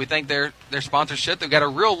all. So we thank their sponsorship. They've got a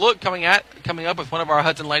real look coming up with one of our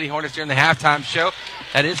Hudson Lady Hornets during the halftime show.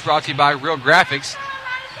 That is brought to you by Real Graphics.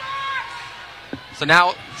 So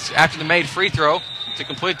now, after the made free throw, to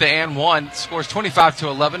complete the and one, scores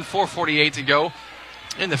 25-11, 4:48 to go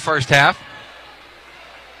in the first half.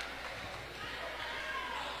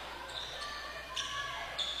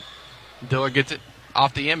 Dillard gets it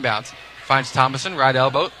off the inbounds. Finds Thomason, right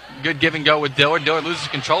elbow. Good give and go with Dillard. Dillard loses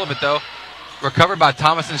control of it, though. Recovered by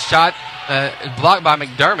Thomason's shot. Blocked by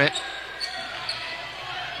McDermott.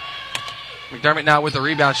 McDermott now with the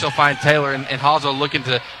rebound. She'll find Taylor, and Hallsville looking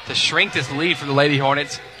to shrink this lead for the Lady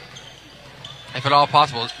Hornets, if at all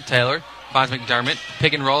possible. Taylor finds McDermott.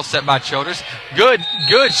 Pick and roll set by Childress. Good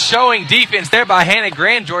showing defense there by Hannah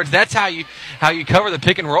Grand George. That's how you cover the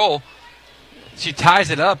pick and roll. She ties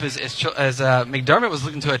it up as McDermott was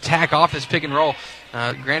looking to attack off this pick and roll.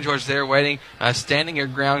 Grand George there waiting, standing her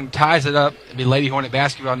ground, ties it up. It'll be Lady Hornet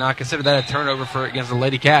basketball now. Consider that a turnover against the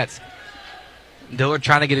Lady Cats. Dillard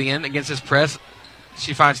trying to get in against this press.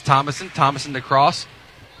 She finds Thomason. Thomason to Cross.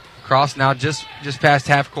 Cross now just past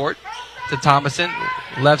half court to Thomason.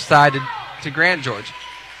 Left side to Grand George.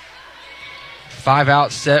 5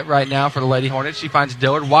 out set right now for the Lady Hornets. She finds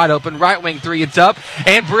Dillard wide open. Right wing 3. It's up.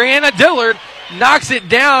 And Brianna Dillard knocks it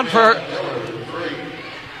down for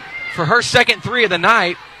her second 3 of the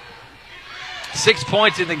night. 6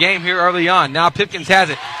 points in the game here early on. Now Pipkins has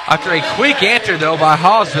it after a quick answer, though, by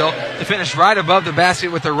Hallsville to finish right above the basket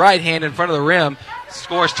with the right hand in front of the rim.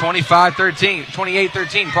 Scores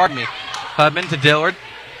 28-13, pardon me. Hudman to Dillard.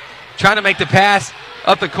 Trying to make the pass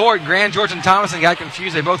up the court. Grand George and Thomason got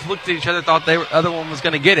confused. They both looked at each other, thought the other one was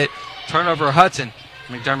going to get it. Turnover Hudson.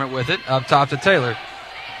 McDermott with it. Up top to Taylor.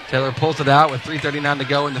 Taylor pulls it out with 3:39 to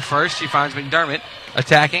go in the first. She finds McDermott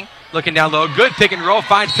attacking. Looking down low. Good pick and roll.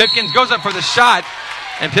 Finds Pipkins. Goes up for the shot.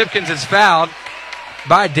 And Pipkins is fouled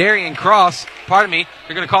by Darian Cross. Pardon me.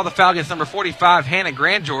 They're going to call the foul against number 45, Hannah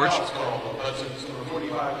Grand George.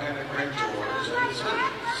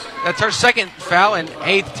 That's her second foul and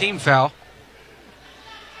 8th team foul.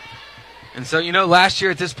 And so, last year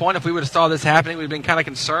at this point, if we would have saw this happening, we'd been kind of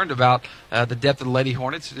concerned about the depth of the Lady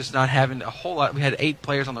Hornets, just not having a whole lot. We had 8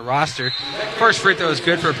 players on the roster. First free throw is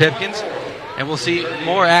good for Pipkins. And we'll see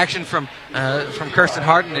more action from Kirsten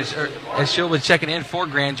Harden as she'll be checking in for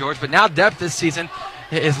Grand George. But now depth this season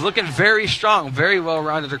is looking very strong, very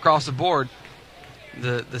well-rounded across the board.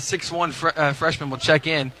 The 6'1" freshman will check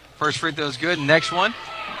in. First free throw is good. Next one,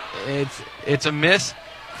 it's a miss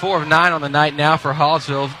 4 of 9 on the night now for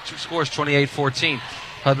Hallsville. Scores 28-14.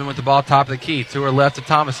 Hudman with the ball top of the key. To her left to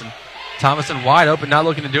Thomason. Thomason wide open, not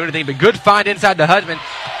looking to do anything, but good find inside to Hudman.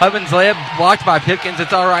 Hudman's layup blocked by Pipkins.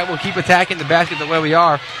 It's all right. We'll keep attacking the basket the way we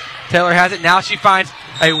are. Taylor has it. Now she finds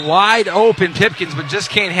a wide open Pipkins, but just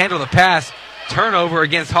can't handle the pass. Turnover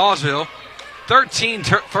against Hallsville. 13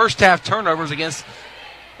 first half turnovers against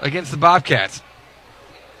the Bobcats.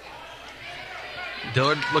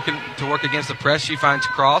 Dillard looking to work against the press. She finds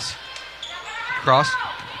Cross. Cross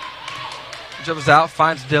dribbles out,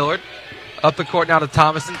 finds Dillard. Up the court now to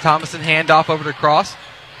Thomason. Thomason handoff over to Cross.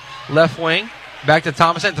 Left wing. Back to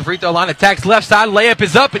Thomason at the free throw line. Attacks left side. Layup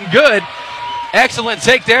is up and good. Excellent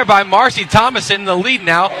take there by Marcy Thomason. The lead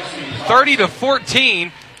now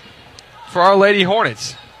 30-14 for our Lady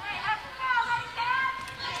Hornets.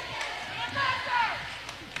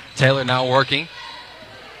 Taylor now working.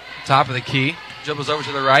 Top of the key. Dribbles over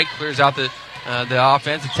to the right. Clears out the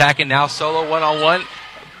offense. Attacking now solo one-on-one.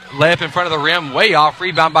 Layup in front of the rim. Way off.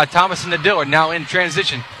 Rebound by Thomason to Dillard. Now in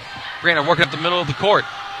transition. Brianna working up the middle of the court.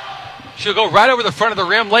 She'll go right over the front of the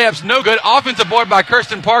rim. Layup's no good. Offensive board by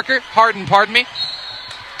Kirsten Harden, pardon me.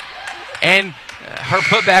 And her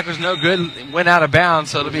putback was no good. Went out of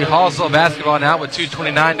bounds. So it'll be Hallsville basketball now with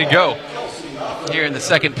 2:29 to go here in the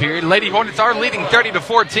second period. Lady Hornets are leading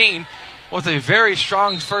 30-14 with a very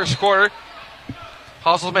strong first quarter.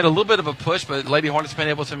 Hallsville made a little bit of a push, but Lady Hornets been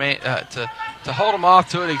able to hold them off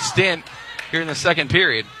to an extent here in the second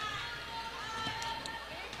period.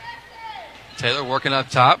 Taylor working up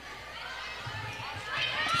top.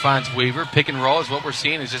 Finds Weaver. Pick and roll is what we're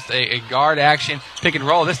seeing. Is just a guard action pick and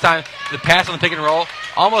roll. This time the pass on the pick and roll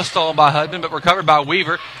almost stolen by Hudman, but recovered by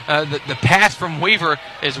Weaver. The pass from Weaver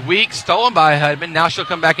is weak, stolen by Hudman. Now she'll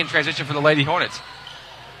come back in transition for the Lady Hornets.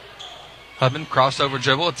 Hudman crossover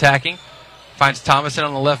dribble, attacking. Finds Thomason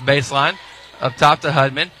on the left baseline. Up top to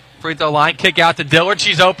Hudman. Free throw line, kick out to Dillard.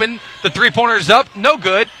 She's open. The three-pointer's up. No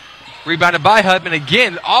good. Rebounded by Hudman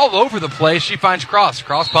again, all over the place. She finds Cross.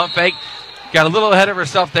 Cross pump fake. Got a little ahead of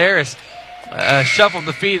herself there. As shuffled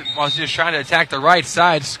the feet while she's just trying to attack the right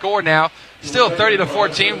side. Score now, still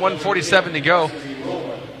 30-14, 1:47 to go.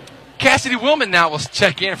 Cassidy Willman now will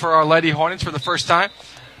check in for our Lady Hornets for the first time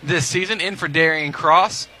this season. In for Darian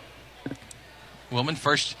Cross. Willman,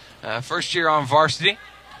 first year on varsity.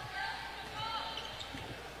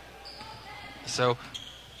 So,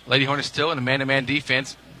 Lady Hornets still in a man-to-man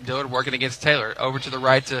defense. Dillard working against Taylor. Over to the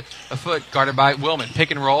right to a foot, guarded by Willman.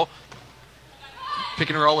 Pick and roll. Pick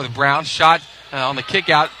and roll with Brown. Shot on the kick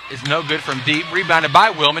out is no good from deep. Rebounded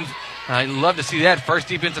by Willman. I'd love to see that. First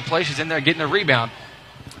defensive play. She's in there getting a rebound.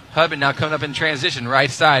 Hudman now coming up in transition. Right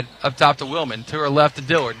side up top to Willman. To her left to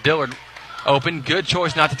Dillard. Dillard open. Good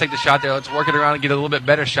choice not to take the shot there. Let's work it around and get a little bit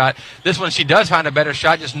better shot. This one she does find a better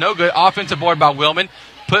shot. Just no good. Offensive board by Willman.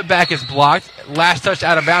 Put back is blocked. Last touch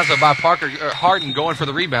out of bounds though by Harden going for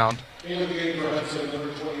the rebound.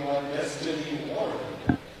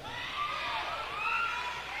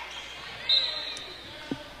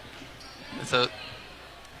 So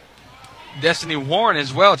Destiny Warren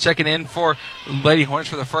as well checking in for Lady Hornets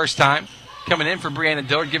for the first time. Coming in for Brianna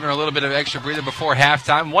Dillard, giving her a little bit of extra breather before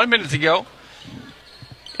halftime. 1 minute to go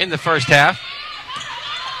in the first half.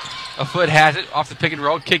 A foot has it off the pick and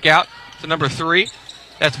roll. Kick out to number 3.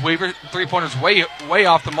 That's Weaver. Three-pointers way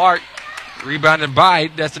off the mark. Rebounded by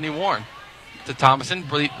Destiny Warren. To Thomason,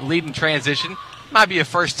 leading transition. Might be a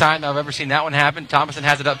first time I've ever seen that one happen. Thomason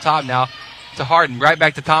has it up top now to Harden. Right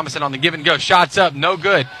back to Thomason on the give and go. Shots up, no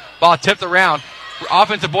good. Ball tipped around.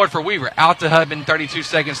 Offensive board for Weaver. Out to Hudman, 32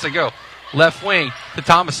 seconds to go. Left wing to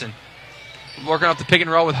Thomason. Working off the pick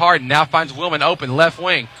and roll with Harden. Now finds Willman open. Left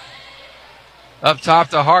wing. Up top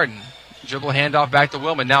to Harden. Dribble handoff back to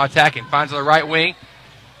Willman. Now attacking. Finds the right wing.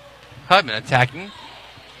 Hudman attacking.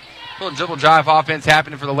 Little dribble drive offense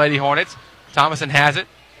happening for the Lady Hornets. Thomason has it.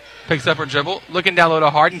 Picks up her dribble. Looking down low to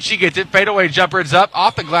Harden. She gets it. Fadeaway jumper is up.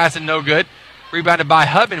 Off the glass and no good. Rebounded by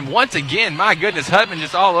Hudman once again. My goodness, Hudman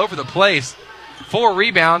just all over the place. 4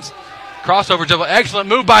 rebounds. Crossover dribble. Excellent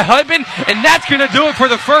move by Hudman. And that's going to do it for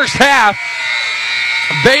the first half.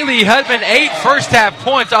 Bailey Hudman, 8 first half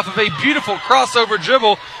points off of a beautiful crossover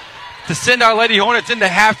dribble to send our Lady Hornets into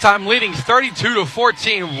halftime, leading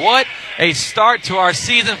 32-14. What a start to our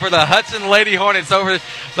season for the Hudson Lady Hornets over the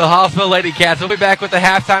Hallsville Lady Cats. We'll be back with the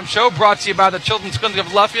halftime show brought to you by the Children's Clinic of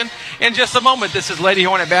Lufkin. In just a moment, this is Lady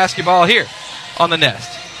Hornet basketball here on The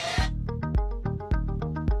Nest.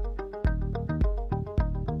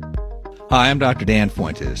 Hi, I'm Dr. Dan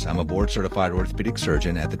Fuentes. I'm a board-certified orthopedic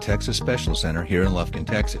surgeon at the Texas Specialist Center here in Lufkin,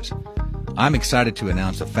 Texas. I'm excited to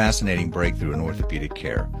announce a fascinating breakthrough in orthopedic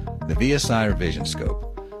care, the VSI or Vision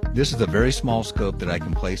Scope. This is a very small scope that I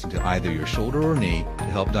can place into either your shoulder or knee to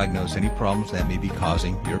help diagnose any problems that may be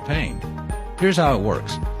causing your pain. Here's how it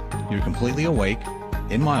works. You're completely awake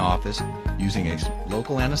in my office using a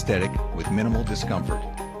local anesthetic with minimal discomfort.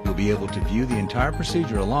 You'll be able to view the entire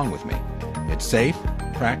procedure along with me. It's safe,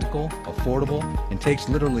 practical, affordable, and takes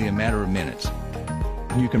literally a matter of minutes.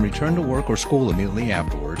 You can return to work or school immediately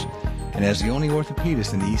afterwards. And as the only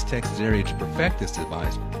orthopedist in the East Texas area to perfect this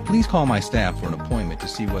device, please call my staff for an appointment to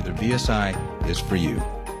see whether VSI is for you.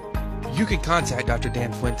 You can contact Dr.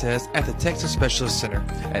 Dan Fuentes at the Texas Specialist Center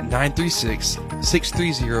at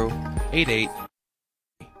 936-630-88.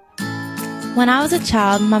 When I was a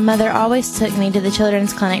child, my mother always took me to the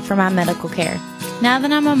children's clinic for my medical care. Now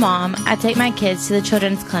that I'm a mom, I take my kids to the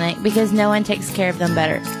children's clinic because no one takes care of them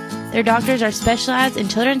better. Their doctors are specialized in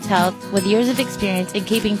children's health with years of experience in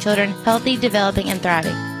keeping children healthy, developing, and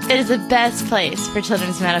thriving. It is the best place for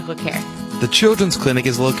children's medical care. The Children's Clinic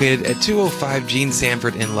is located at 205 Gene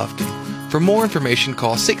Sanford in Lufkin. For more information,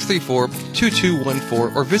 call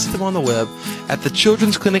 634-2214 or visit them on the web at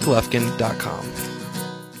thechildren'scliniclufkin.com.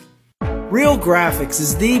 Real Graphics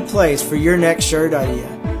is the place for your next shirt idea.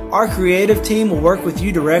 Our creative team will work with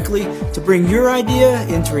you directly to bring your idea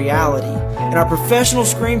into reality. And our professional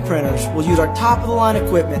screen printers will use our top-of-the-line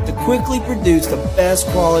equipment to quickly produce the best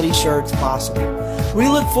quality shirts possible. We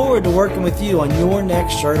look forward to working with you on your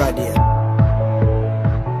next shirt idea.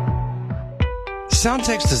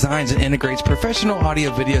 Soundtex designs and integrates professional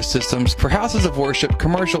audio-video systems for houses of worship,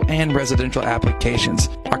 commercial, and residential applications.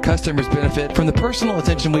 Our customers benefit from the personal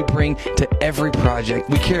attention we bring to every project.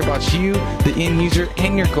 We care about you, the end user,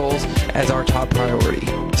 and your goals as our top priority.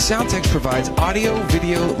 Soundtex provides audio,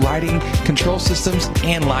 video, lighting, control systems,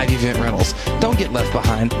 and live event rentals. Don't get left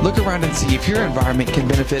behind. Look around and see if your environment can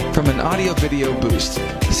benefit from an audio-video boost.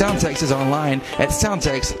 Soundtex is online at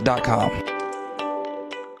soundtex.com.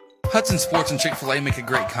 Hudson Sports and Chick-fil-A make a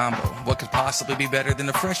great combo. What could possibly be better than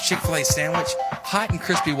a fresh Chick-fil-A sandwich, hot and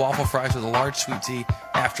crispy waffle fries with a large sweet tea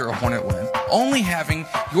after a Hornet win? Only having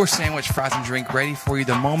your sandwich, fries, and drink ready for you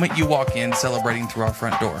the moment you walk in, celebrating through our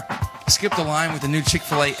front door. Skip the line with the new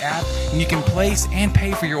Chick-fil-A app, and you can place and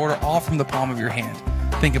pay for your order all from the palm of your hand.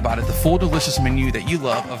 Think about it, the full delicious menu that you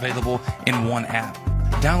love available in one app.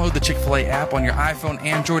 Download the Chick-fil-A app on your iPhone,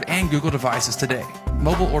 Android, and Google devices today.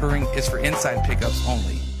 Mobile ordering is for inside pickups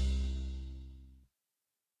only.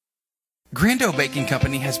 Grando Baking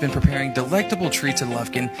Company has been preparing delectable treats in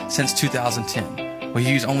Lufkin since 2010. We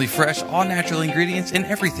use only fresh, all-natural ingredients in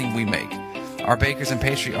everything we make. Our bakers and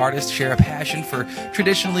pastry artists share a passion for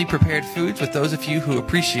traditionally prepared foods with those of you who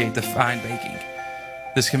appreciate the fine baking.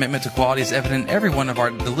 This commitment to quality is evident in every one of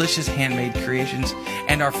our delicious handmade creations,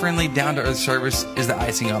 and our friendly, down-to-earth service is the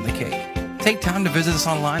icing on the cake. Take time to visit us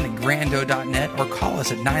online at grando.net or call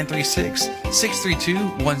us at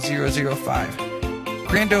 936-632-1005.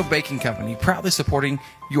 Grando Baking Company, proudly supporting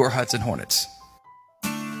your Hudson Hornets.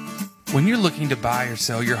 When you're looking to buy or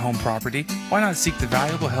sell your home property, why not seek the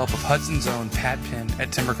valuable help of Hudson's own Pat Penn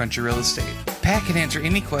at Timber Country Real Estate? Pat can answer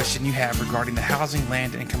any question you have regarding the housing,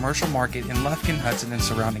 land, and commercial market in Lufkin, Hudson, and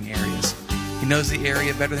surrounding areas. He knows the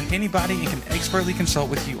area better than anybody and can expertly consult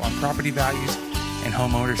with you on property values and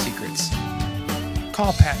homeowner secrets.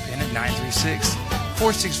 Call Pat Penn at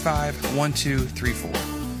 936-465-1234.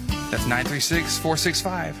 That's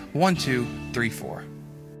 936-465-1234.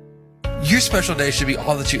 Your special day should be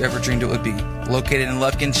all that you ever dreamed it would be. Located in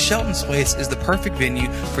Lufkin, Shelton's Place is the perfect venue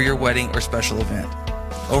for your wedding or special event.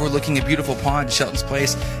 Overlooking a beautiful pond, Shelton's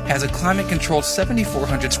Place has a climate-controlled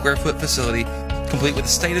 7,400 square foot facility complete with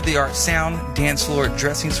state-of-the-art sound, dance floor,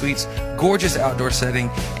 dressing suites, gorgeous outdoor setting,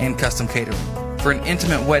 and custom catering. For an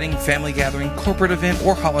intimate wedding, family gathering, corporate event,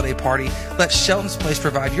 or holiday party, let Shelton's Place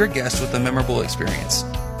provide your guests with a memorable experience.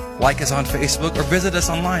 Like us on Facebook or visit us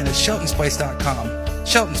online at sheltonsplace.com.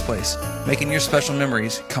 Shelton's Place, making your special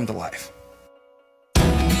memories come to life.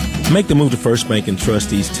 Make the move to First Bank and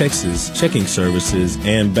Trust East Texas checking services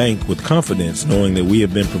and bank with confidence, knowing that we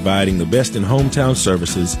have been providing the best in hometown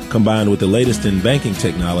services combined with the latest in banking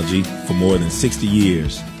technology for more than 60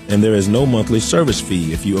 years. And there is no monthly service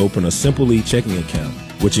fee if you open a Simple E checking account,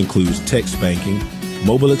 which includes text banking,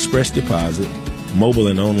 mobile express deposit, mobile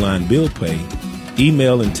and online bill pay,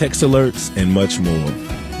 email and text alerts, and much more.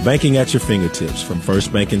 Banking at your fingertips from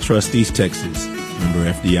First Bank and Trust East Texas.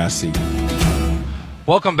 Member FDIC.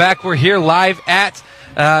 Welcome back. We're here live at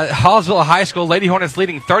Hallsville High School. Lady Hornets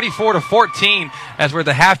leading 34-14 as we're at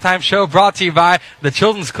the halftime show, brought to you by the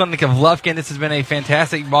Children's Clinic of Lufkin. This has been a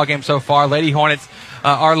fantastic ball game so far. Lady Hornets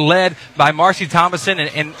are led by Marcy Thomason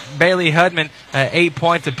and Bailey Hudman, 8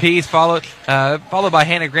 points apiece, followed by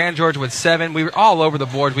Hannah Grandgeorge with 7. We were all over the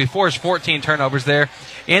board. We forced 14 turnovers there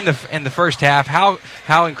in the first half.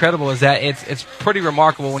 How incredible is that? It's pretty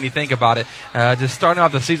remarkable when you think about it. Just starting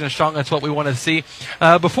off the season strong, that's what we wanted to see.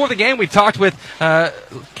 Before the game, we talked with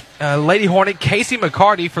Lady Hornet Casey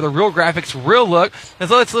McCarty for the Real Graphics Real Look. And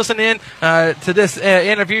so let's listen in to this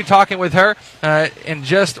interview, talking with her in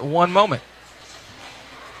just one moment.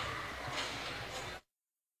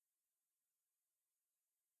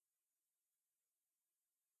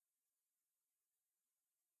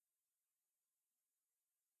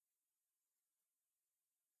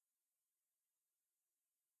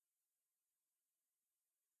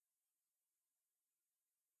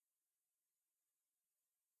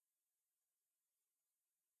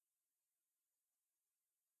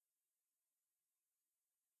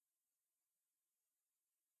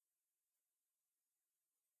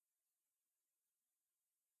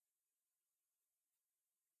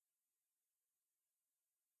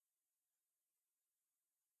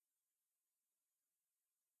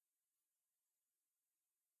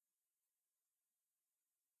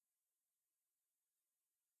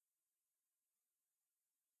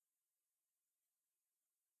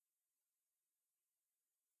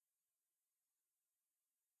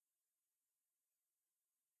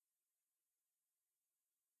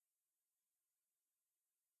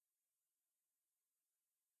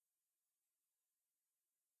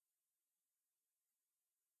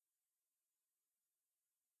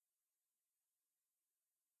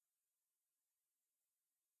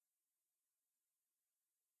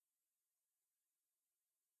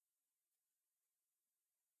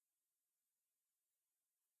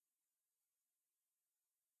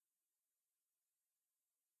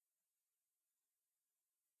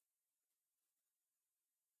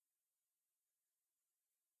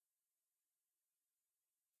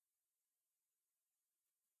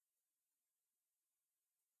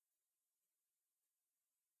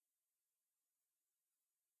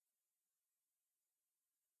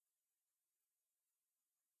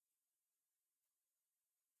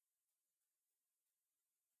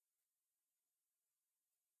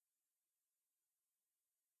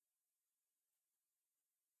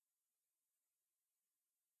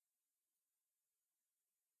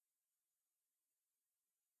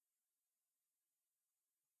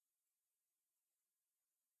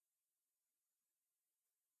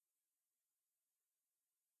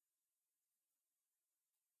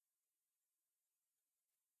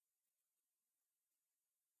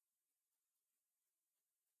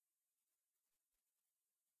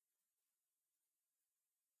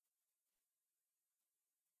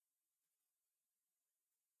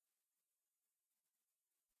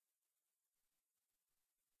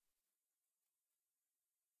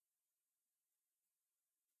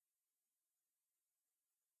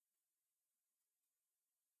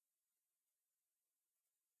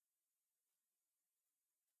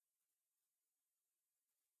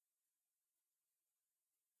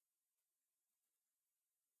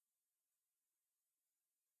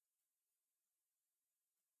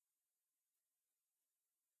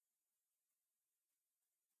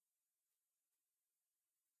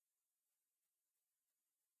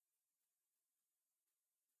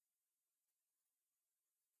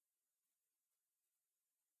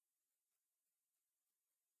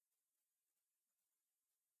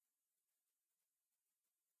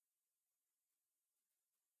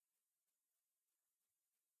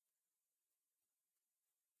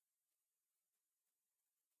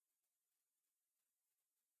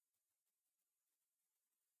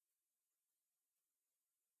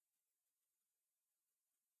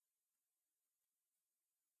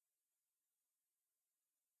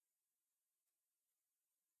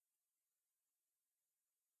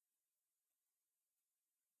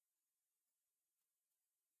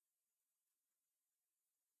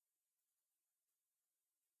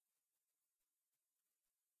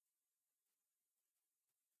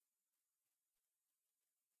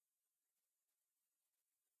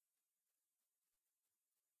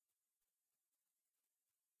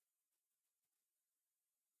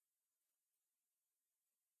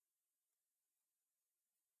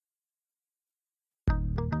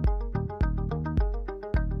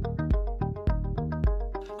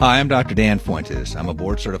 Hi, I'm Dr. Dan Fuentes. I'm a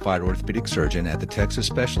board-certified orthopedic surgeon at the Texas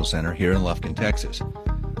Special Center here in Lufkin, Texas.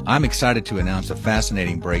 I'm excited to announce a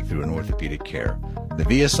fascinating breakthrough in orthopedic care, the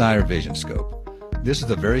VSI or Vision Scope. This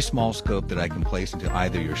is a very small scope that I can place into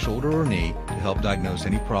either your shoulder or knee to help diagnose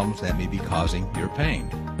any problems that may be causing your pain.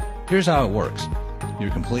 Here's how it works.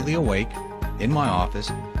 You're completely awake in my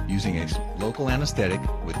office using a local anesthetic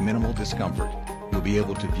with minimal discomfort. You'll be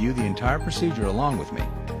able to view the entire procedure along with me.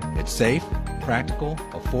 It's safe, practical,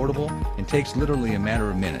 affordable, and takes literally a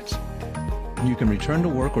matter of minutes. You can return to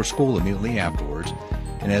work or school immediately afterwards.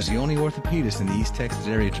 And as the only orthopedist in the East Texas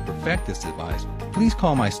area to perfect this device, please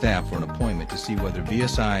call my staff for an appointment to see whether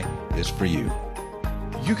VSI is for you.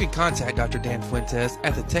 You can contact Dr. Dan Fuentes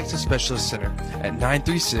at the Texas Specialist Center at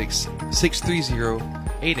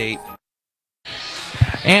 936-630-88.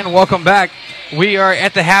 And welcome back. We are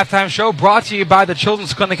at the halftime show brought to you by the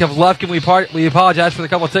Children's Clinic of Lufkin. We apologize for the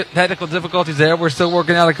couple of technical difficulties there. We're still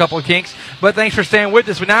working out a couple of kinks, but thanks for staying with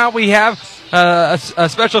us. But now we have a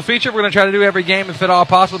special feature we're going to try to do every game if at all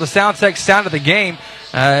possible, the Sound Tech Sound of the Game.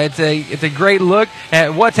 It's a great look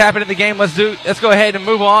at what's happened in the game. Let's go ahead and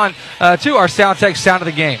move on to our Sound Tech Sound of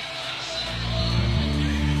the Game.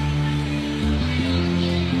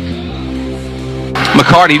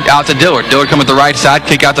 McCarty out to Dillard. Dillard coming to the right side,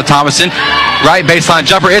 kick out to Thomason. Right baseline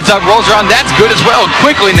jumper, it's up, rolls around. That's good as well.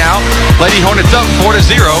 Quickly now, Lady Hornets up 4-0.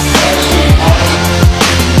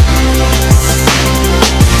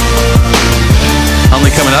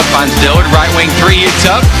 Hunley coming up, finds Dillard. Right wing three, it's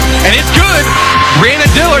up, and it's good. Brianna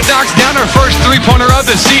Dillard knocks down her first three-pointer of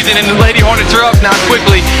the season, and the Lady Hornets are up now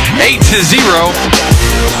quickly, 8-0.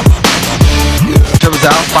 Dribbles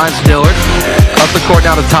out, finds Dillard. Up the court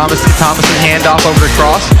down to Thomason. Thomason handoff over to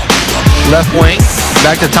Cross. Left wing,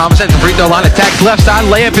 back to Thomason. The free throw line attacks left side.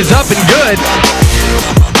 Layup is up and good.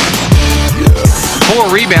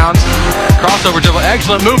 4 rebounds. Crossover dribble.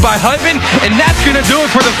 Excellent move by Hudman. And that's going to do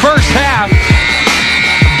it for the first half.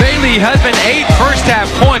 Bailey Hudman, 8 first half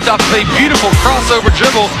points off of a beautiful crossover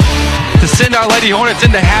dribble to send our Lady Hornets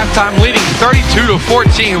into halftime leading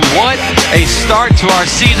 32-14. What a start to our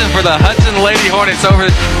season for the Hudson Lady Hornets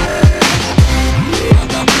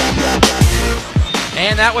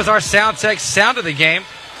And that was our Sound Tech Sound of the Game.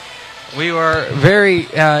 We were very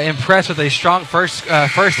impressed with a strong first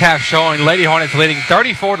half showing. Lady Hornets leading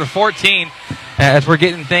 34-14 as we're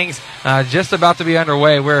getting things just about to be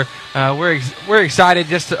underway. We're excited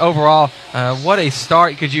just to overall. What a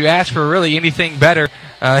start! Could you ask for really anything better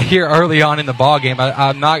here early on in the ball game?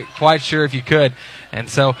 I'm not quite sure if you could. And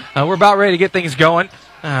so we're about ready to get things going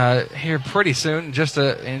here pretty soon, in just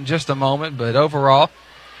a moment. But overall,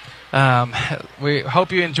 we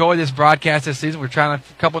hope you enjoy this broadcast this season. We're trying a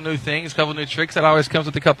couple new things, a couple new tricks. That always comes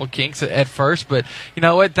with a couple kinks at first. But you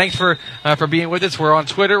know what? Thanks for being with us. We're on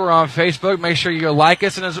Twitter. We're on Facebook. Make sure you go like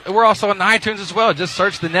us. And we're also on iTunes as well. Just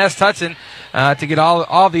search the Nest Hudson to get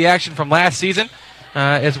all the action from last season.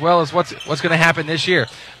 As well as what's going to happen this year.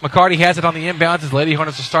 McCarty has it on the inbounds as Lady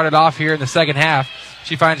Hornets will start it off here in the second half.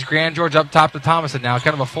 She finds Grand George up top to Thomason now.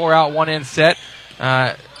 Kind of a 4-out, 1-in set.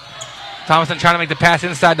 Thomason trying to make the pass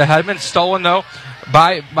inside to Hudman. Stolen, though,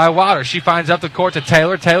 by Wilder. She finds up the court to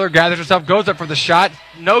Taylor. Taylor gathers herself, goes up for the shot.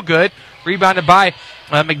 No good. Rebounded by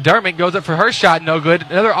McDermott. Goes up for her shot. No good.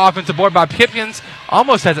 Another offensive board by Pipkins.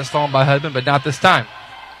 Almost has it stolen by Hudman, but not this time.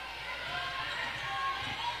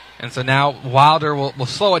 And so now Wilder will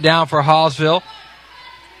slow it down for Hallsville.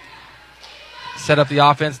 Set up the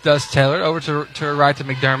offense, does Taylor. Over to her right to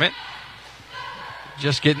McDermott.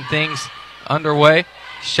 Just getting things underway.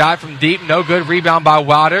 Shot from deep, no good. Rebound by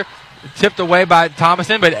Wilder. Tipped away by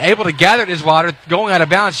Thomason, but able to gather it is Wilder. Going out of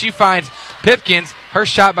bounds, she finds Pipkins. Her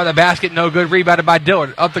shot by the basket, no good. Rebounded by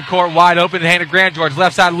Dillard. Up the court, wide open. Hannah Grand George,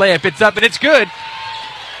 left side layup. It's up and it's good.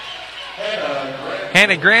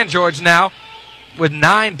 Hannah Grand George now with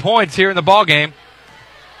 9 points here in the ball game.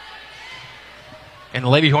 And the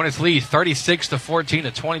Lady Hornets lead 36-14,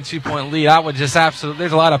 a 22-point lead. I would just absolutely,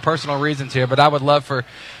 there's a lot of personal reasons here, but I would love for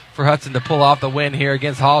Hudson to pull off the win here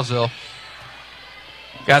against Hallsville.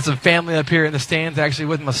 Got some family up here in the stands, actually,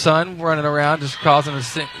 with my son running around, just causing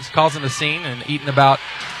a scene and eating about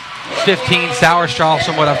 15 sour straws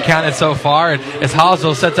from what I've counted so far. And as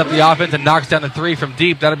Hallsville sets up the offense and knocks down the three from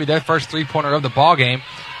deep, that'll be their first three-pointer of the ball game.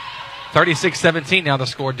 36-17 now the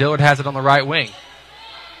score. Dillard has it on the right wing.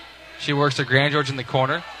 She works to Grand George in the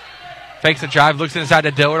corner. Fakes the drive, looks inside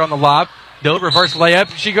to Dillard on the lob. Dillard reverse layup.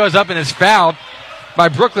 She goes up and is fouled by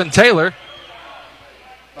Brooklyn Taylor.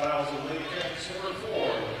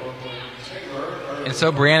 And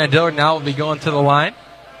so Brianna Dillard now will be going to the line.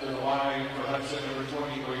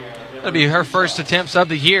 That'll be her first attempts of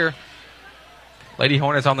the year. Lady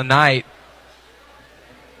Hornets on the night.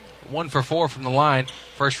 1 for 4 from the line.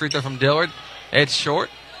 First free throw from Dillard. It's short.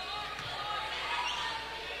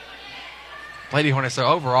 Lady Hornets, so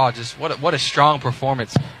overall, just what a strong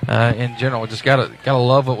performance in general. Just gotta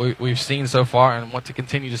love what we've seen so far and want to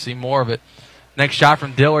continue to see more of it. Next shot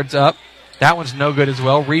from Dillard's up. That one's no good as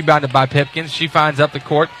well. Rebounded by Pipkins. She finds up the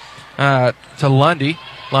court to Lundy.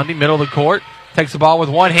 Lundy, middle of the court. Takes the ball with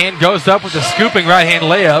one hand, goes up with a scooping right-hand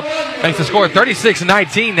layup. Makes the score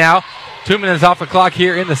 36-19 now. 2 minutes off the clock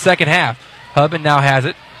here in the second half. Hubman now has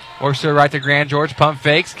it. Works to her right to Grand George. Pump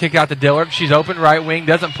fakes. Kick out to Dillard. She's open right wing.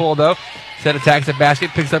 Doesn't pull, though. Instead attacks the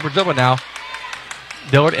basket. Picks up her dribble now.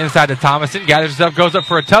 Dillard inside to Thomason. Gathers herself. Goes up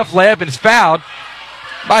for a tough layup and is fouled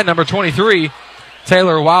by number 23,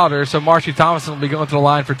 Taylor Wilder. So Marcy Thomason will be going to the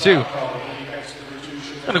line for two.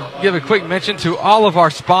 I'm going to give a quick mention to all of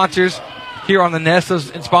our sponsors here on the Nest.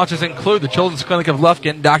 Those sponsors include the Children's Clinic of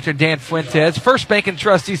Lufkin, Dr. Dan Fuentes, First Bank and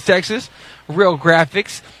Trust East Texas, Real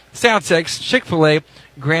Graphics, Soundtex, Chick-fil-A,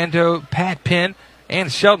 Grando, Pat Penn,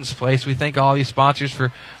 and Shelton's Place. We thank all these sponsors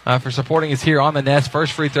for supporting us here on the Nest.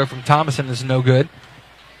 First free throw from Thomason is no good.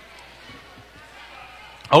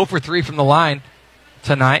 0 for 3 from the line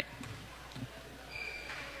tonight.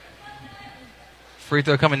 Free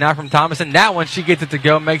throw coming now from Thomason. That one, she gets it to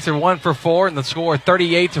go, makes her 1 for 4, and the score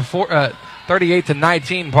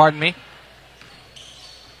 38-19. Pardon me.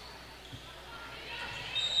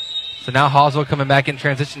 So now Hallsville coming back in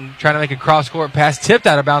transition, trying to make a cross-court pass, tipped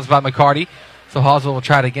out of bounds by McCarty. So Hallsville will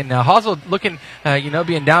try it again now. Hallsville looking,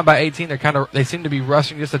 being down by 18. They seem to be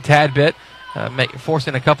rushing just a tad bit,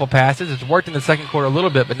 forcing a couple passes. It's worked in the second quarter a little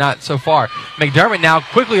bit, but not so far. McDermott now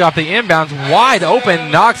quickly off the inbounds, wide open,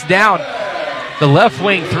 knocks down the left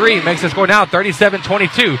wing three, makes the score now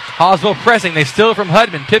 37-22. Hallsville pressing. They steal it from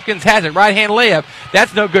Hudman. Pipkins has it. Right-hand layup.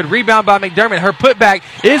 That's no good. Rebound by McDermott. Her putback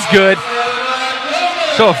is good.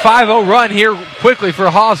 So a 5-0 run here quickly for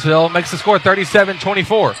Hallsville. Makes the score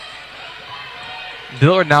 37-24.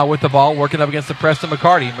 Dillard now with the ball, working up against the press to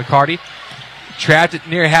McCarty. McCarty trapped it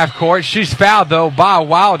near half court. She's fouled, though, by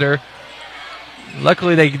Wilder.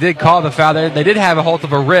 Luckily, they did call the foul there. They did have a hold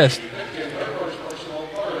of a wrist.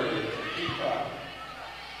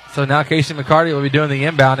 So now Casey McCarty will be doing the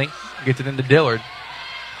inbounding. Gets it into Dillard.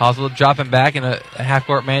 Hallsville dropping back in a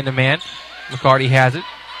half-court man-to-man. McCarty has it.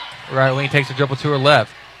 Right wing takes a dribble to her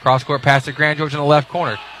left. Cross-court pass to Grand George in the left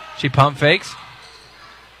corner. She pump fakes.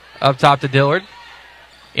 Up top to Dillard.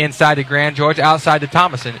 Inside to Grand George. Outside to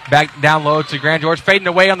Thomason. Back down low to Grand George. Fading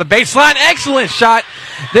away on the baseline. Excellent shot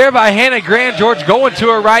there by Hannah Grand George. Going to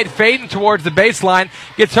her right. Fading towards the baseline.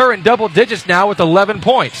 Gets her in double digits now with 11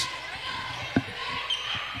 points.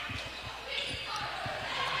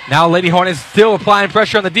 Now Lady Hornets still applying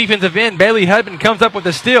pressure on the defensive end. Bailey Hudman comes up with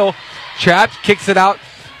a steal. Trapped. Kicks it out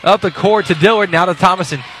up the court to Dillard. Now to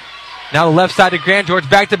Thomason. Now the left side to Grand George.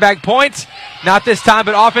 Back-to-back points. Not this time,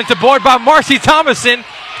 but offensive board by Marcy Thomason.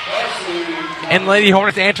 And Lady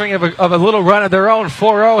Hornets answering of a little run of their own.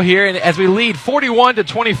 4-0 here. And as we lead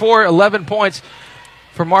 41-24, 11 points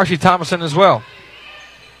for Marcy Thomason as well.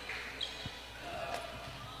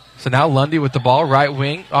 So now Lundy with the ball, right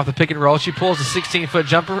wing, off the pick and roll. She pulls a 16-foot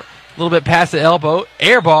jumper, a little bit past the elbow,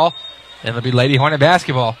 air ball, and it'll be Lady Hornet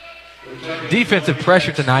basketball. Defensive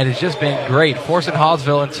pressure tonight has just been great, forcing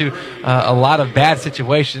Hallsville into a lot of bad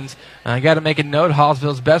situations. I got to make a note,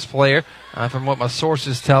 Hallsville's best player, from what my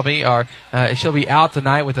sources tell me, she'll be out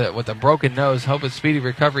tonight with a broken nose. Hope it's speedy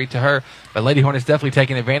recovery to her, but Lady Hornets definitely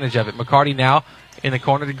taking advantage of it. McCarty now in the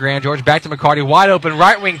corner to Grand George, back to McCarty, wide open,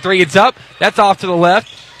 right wing three, it's up. That's off to the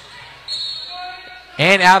left.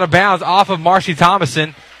 And out of bounds off of Marcy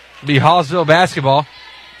Thomason. Be Hallsville basketball.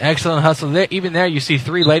 Excellent hustle there. Even there, you see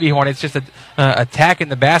three Lady Hornets just attacking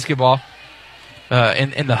the basketball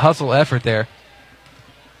in the hustle effort there.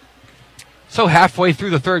 So halfway through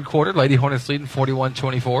the third quarter, Lady Hornets leading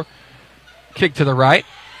 41-24. Kick to the right.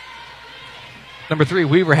 Number 3,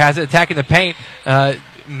 Weaver has it, attacking the paint.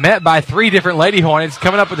 Met by 3 different Lady Hornets.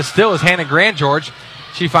 Coming up with a steal is Hannah Grand George.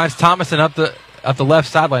 She finds Thomason up the left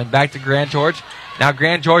sideline. Back to Grand George. Now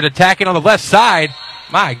Grand George attacking on the left side.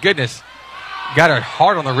 My goodness. Got her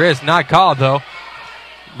hard on the wrist. Not called, though.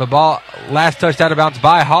 The ball last touched out of bounds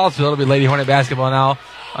by Hallsville. It'll be Lady Hornet basketball now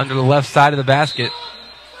under the left side of the basket.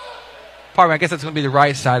 Pardon me, I guess that's going to be the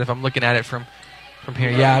right side if I'm looking at it from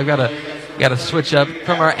here. Yeah, I've got to switch up.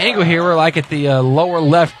 From our angle here, we're like at the lower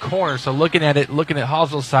left corner. So looking at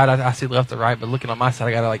Hallsville's side, I see left to right. But looking on my side,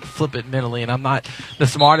 I got to flip it mentally. And I'm not the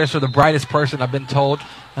smartest or the brightest person, I've been told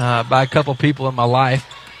by a couple people in my life.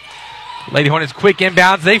 Lady Hornets quick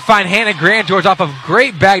inbounds. They find Hannah Grand George off of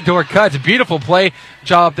great backdoor cuts. Beautiful play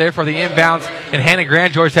job up there for the inbounds. And Hannah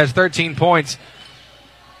Grand George has 13 points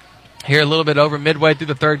here a little bit over midway through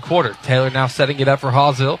the third quarter. Taylor now setting it up for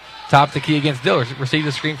Hallsville. Top of the key against Dillard. Receives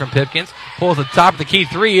the screen from Pipkins. Pulls the top of the key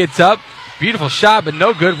 3. It's up. Beautiful shot, but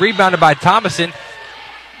no good. Rebounded by Thomason.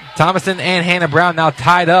 Thomason and Hannah Brown now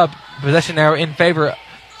tied up. Possession arrow in favor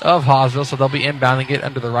of Hawesville, so they'll be inbounding it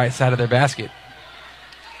under the right side of their basket.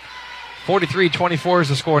 43-24 is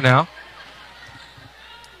the score now.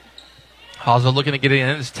 Hawesville looking to get it in.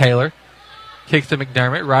 It's Taylor. Kicks to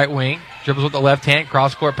McDermott, right wing. Dribbles with the left hand.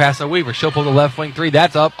 Cross-court pass to Weaver. She'll pull the left wing three.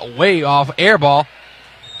 That's up, way off. Air ball.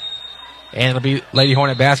 And it'll be Lady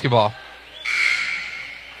Hornet basketball.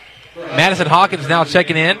 Madison Hawkins now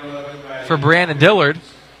checking in for Brandon Dillard.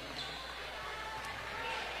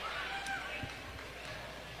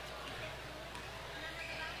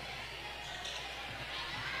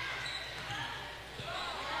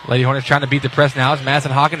 Lady Hornets trying to beat the press now. It's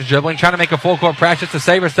Madison Hawkins dribbling, trying to make a full court practice to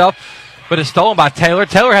save herself, but it's stolen by Taylor.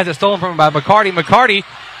 Taylor has it stolen from by McCarty. McCarty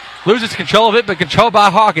loses control of it, but controlled by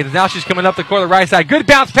Hawkins. Now she's coming up the court, the right side. Good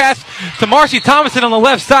bounce pass to Marcy Thomason on the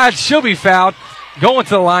left side. She'll be fouled. Going to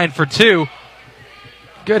the line for two.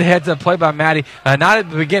 Good heads-up play by Maddie. Not at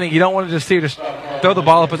the beginning. You don't want to just see her just throw the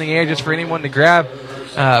ball up in the air just for anyone to grab.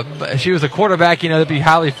 But she was a quarterback, that'd be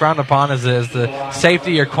highly frowned upon as the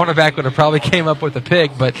safety or cornerback would have probably came up with a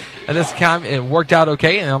pick. But at this time, it worked out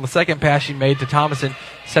okay. And on the second pass she made to Thomason,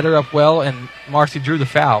 set her up well, and Marcy drew the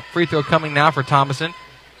foul. Free throw coming now for Thomason.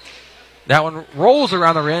 That one rolls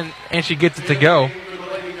around the rim, and she gets it to go.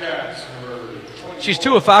 She's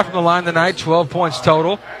 2 of 5 from the line tonight, 12 points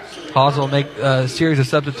total. Hawes will make a series of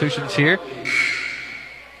substitutions here.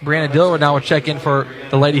 Brandon Dillard now will check in for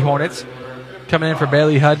the Lady Hornets. Coming in for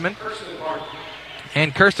Bailey Hudman.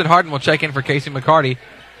 And Kirsten Harden will check in for Casey McCarty.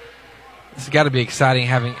 This has got to be exciting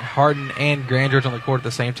having Harden and Grand George on the court at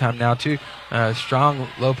the same time now, too. Strong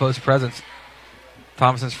low post presence.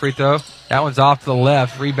 Thomason's free throw. That one's off to the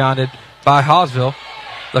left, rebounded by Hawesville.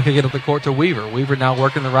 Looking to get up the court to Weaver. Weaver now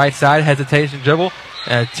working the right side. Hesitation dribble.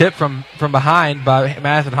 Tip from behind by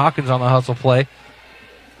Madison Hawkins on the hustle play.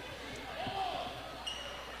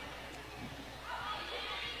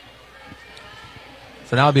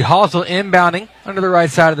 So now it'll be Hawesville inbounding under the right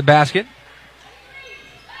side of the basket.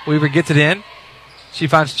 Weaver gets it in. She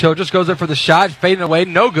finds Childress, goes up for the shot, fading away,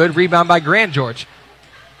 no good. Rebound by Grand George.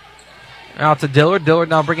 Out to Dillard. Dillard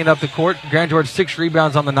now bringing up the court. Grand George 6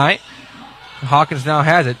 rebounds on the night. Hawkins now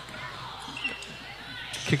has it.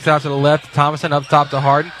 Kicks out to the left to Thomason, up top to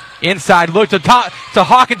Harden. Inside look to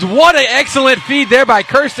Hawkins. What an excellent feed there by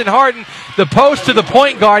Kirsten Harden. The post to the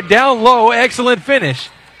point guard, down low. Excellent finish.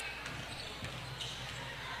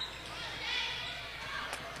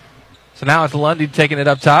 So now it's Lundy taking it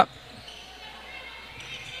up top.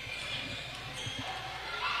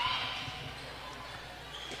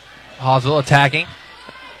 Hawesville attacking.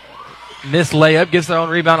 Missed layup, gets their own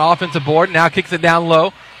rebound, offensive board. Now kicks it down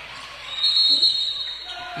low.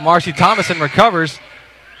 Marcy Thomason recovers,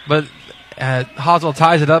 but Hawesville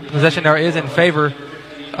ties it up. Possession there is in favor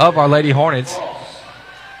of our Lady Hornets.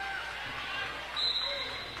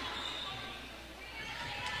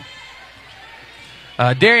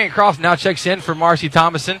 Darian Cross now checks in for Marcy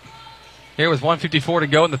Thomason. Here with 1:54 to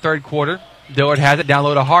go in the third quarter. Dillard has it down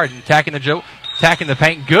low to Harden. Attacking the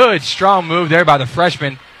paint. Good, strong move there by the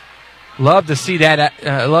freshman. Love to see that.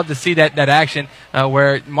 That action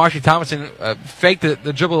where Marcy Thomason faked the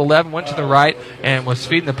dribble to the left, went to the right, and was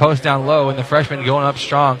feeding the post down low, and the freshman going up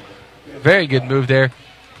strong. Very good move there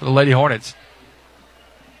for the Lady Hornets.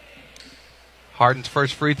 Harden's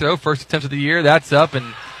first free throw, first attempt of the year. That's up,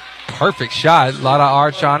 and perfect shot. A lot of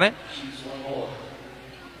arch on it.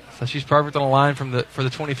 So she's perfect on the line for the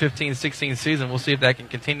 2015-16 season. We'll see if that can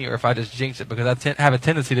continue or if I just jinx it, because I have a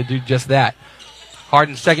tendency to do just that.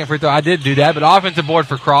 Harden's second free throw, I did do that, but offensive board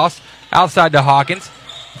for Cross. Outside to Hawkins.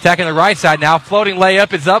 Attacking the right side now. Floating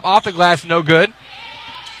layup is up. Off the glass, no good.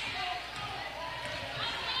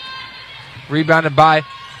 Rebounded by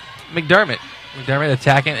McDermott. McDermott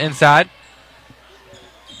attacking inside.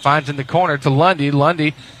 Finds in the corner to Lundy.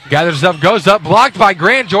 Lundy gathers up, goes up, blocked by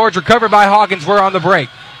Grand George, recovered by Hawkins. We're on the break.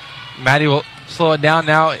 Maddie will slow it down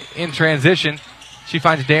now in transition. She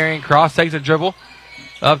finds Darian Cross, takes a dribble.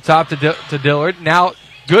 Up top to Dillard. Now,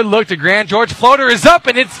 good look to Grand George. Floater is up,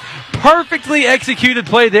 and it's perfectly executed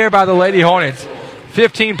play there by the Lady Hornets.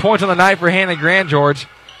 15 points on the night for Hannah Grand George.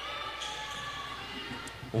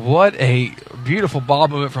 What a beautiful ball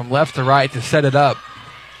movement from left to right to set it up.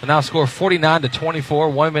 So now score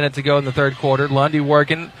 49-24. 1 minute to go in the third quarter. Lundy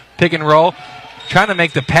working, pick and roll. Trying to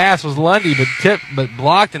make the pass was Lundy, but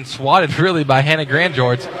blocked and swatted really by Hannah Grand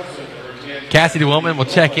George. Cassidy Willman will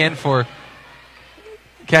check in for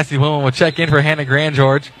Hannah Grand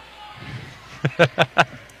George.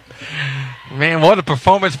 Man, what a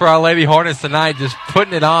performance for our Lady Hornets tonight, just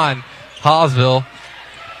putting it on Hawesville.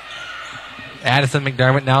 Addison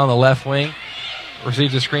McDermott now on the left wing.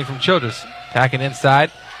 Receives a screen from Childress. Attacking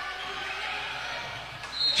inside.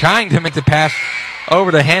 Trying to make the pass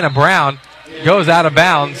over to Hannah Brown. Goes out of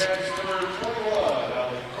bounds.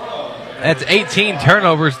 That's 18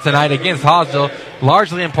 turnovers tonight against Hallsville,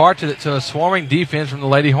 largely in part to a swarming defense from the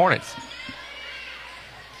Lady Hornets.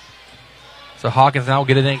 So Hawkins now will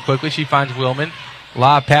get it in quickly. She finds Willman.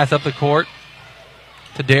 Live pass up the court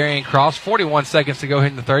to Darian Cross. 41 seconds to go here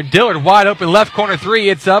in the third. Dillard wide open left corner three.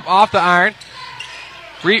 It's up off the iron.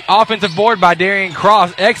 Offensive board by Darian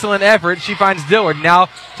Cross. Excellent effort. She finds Dillard. Now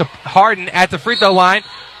to Harden at the free throw line.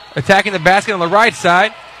 Attacking the basket on the right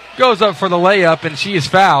side. Goes up for the layup, and she is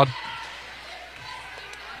fouled.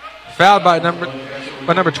 Fouled by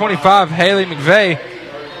number 25, Haley McVeigh.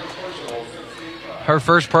 Her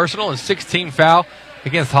first personal and 16 foul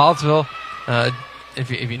against Hallsville. If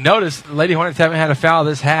you notice, the Lady Hornets haven't had a foul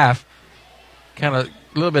this half. Kind of a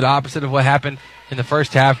little bit opposite of what happened in the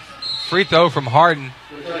first half. Free throw from Harden,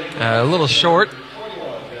 a little short.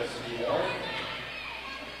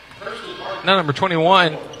 Now number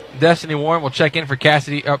 21, Destiny Warren will check in for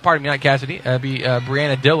Cassidy. Pardon me, not Cassidy. Be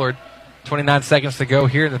Brianna Dillard. 29 seconds to go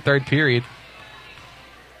here in the third period.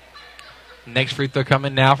 Next free throw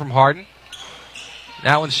coming now from Harden.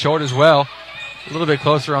 That one's short as well. A little bit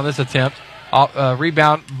closer on this attempt.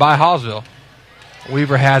 Rebound by Hallsville.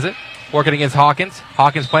 Weaver has it. Working against Hawkins.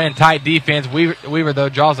 Hawkins playing tight defense. Weaver though,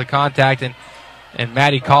 draws the contact, and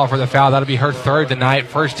Maddie called for the foul. That'll be her third tonight.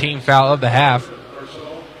 First team foul of the half.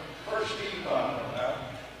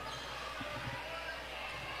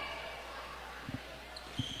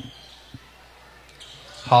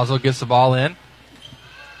 Hallsville gets the ball in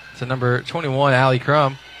to number 21, Allie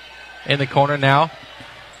Crum. In the corner now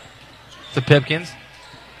to Pipkins.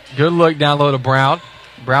 Good look down low to Brown.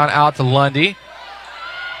 Brown out to Lundy.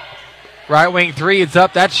 Right wing three, it's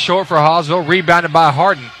up. That's short for Hallsville. Rebounded by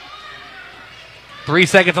Harden. 3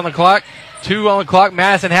 seconds on the clock. 2 on the clock.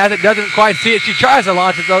 Madison has it. Doesn't quite see it. She tries to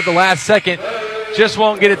launch it though at the last second. Just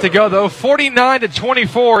won't get it to go though.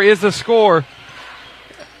 49-24 is the score.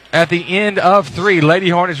 At the end of 3, Lady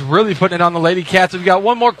Hornets really putting it on the Lady Cats. We've got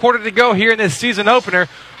one more quarter to go here in this season opener.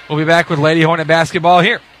 We'll be back with Lady Hornet basketball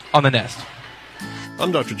here on The Nest.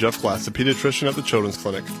 I'm Dr. Jeff Glass, a pediatrician at the Children's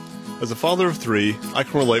Clinic. As a father of 3, I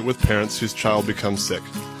can relate with parents whose child becomes sick.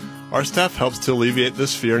 Our staff helps to alleviate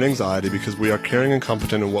this fear and anxiety because we are caring and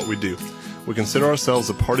competent in what we do. We consider ourselves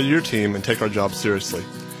a part of your team and take our job seriously.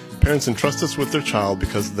 Parents entrust us with their child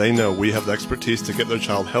because they know we have the expertise to get their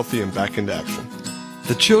child healthy and back into action.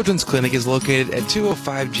 The Children's Clinic is located at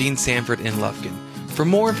 205 Gene Sanford in Lufkin. For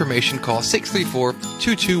more information, call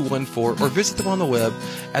 634-2214 or visit them on the web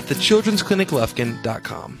at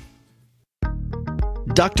thechildren'scliniclufkin.com.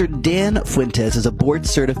 Dr. Dan Fuentes is a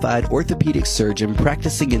board-certified orthopedic surgeon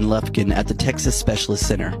practicing in Lufkin at the Texas Specialist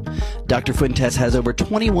Center. Dr. Fuentes has over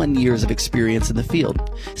 21 years of experience in the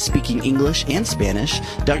field. Speaking English and Spanish,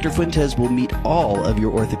 Dr. Fuentes will meet all of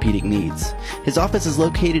your orthopedic needs. His office is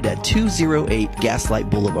located at 208 Gaslight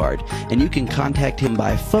Boulevard, and you can contact him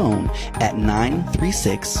by phone at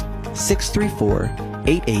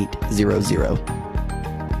 936-634-8800.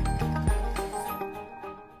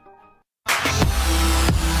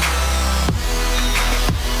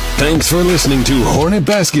 Thanks for listening to Hornet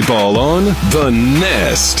Basketball on The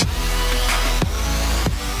Nest.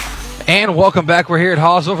 And welcome back. We're here at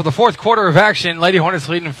Hallsville for the fourth quarter of action. Lady Hornets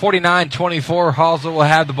leading 49-24. Hallsville will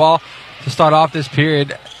have the ball to start off this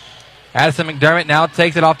period. Addison McDermott now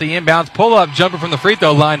takes it off the inbounds. Pull-up jumper from the free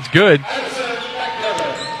throw line's good.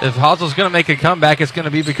 If Hallsville's going to make a comeback, it's going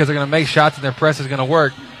to be because they're going to make shots and their press is going to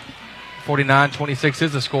work. 49-26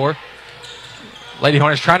 is the score. Lady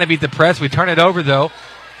Hornets trying to beat the press. We turn it over, though.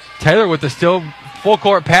 Taylor with the still full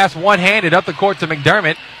court pass, one-handed up the court to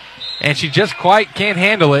McDermott, and she just quite can't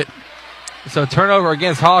handle it. So turnover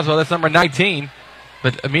against Hallsville. That's number 19,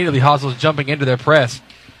 but immediately Hallsville's jumping into their press.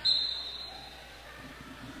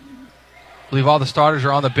 I believe all the starters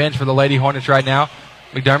are on the bench for the Lady Hornets right now.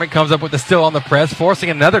 McDermott comes up with the steal on the press,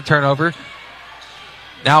 forcing another turnover.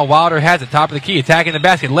 Now Wilder has it, top of the key, attacking the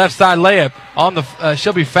basket, left side layup on the.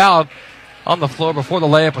 She'll be fouled on the floor before the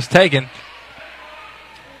layup was taken.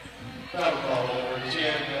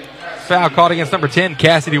 Foul called against number 10,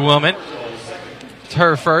 Cassidy Willman. It's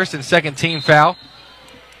her first and second team foul.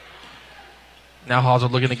 Now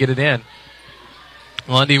Hallsville looking to get it in.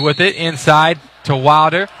 Lundy with it inside to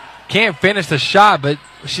Wilder. Can't finish the shot, but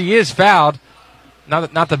she is fouled.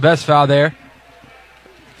 Not the best foul there.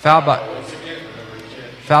 Fouled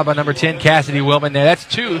by number 10, Cassidy Willman. Now that's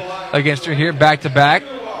 2 against her here, back to back.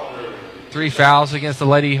 3 fouls against the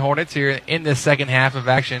Lady Hornets here in this second half of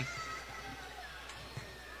action.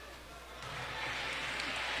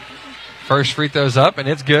 First free throw's up, and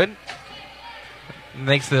it's good.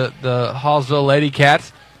 Makes the Hallsville Lady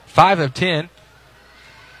Cats 5 of 10.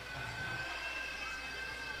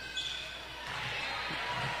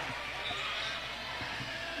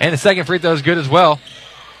 And the second free throw is good as well.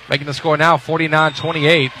 Making the score now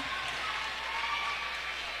 49-28.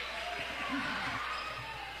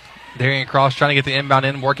 Darian Cross trying to get the inbound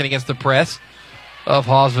in, working against the press of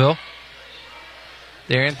Hallsville.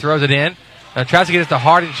 Darian throws it in. Tries to get it to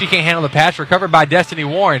Harden. She can't handle the pass. Recovered by Destiny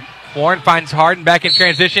Warren. Warren finds Harden back in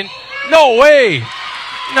transition. No way!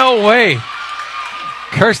 No way!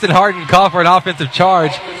 Kirsten Harden called for an offensive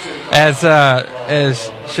charge as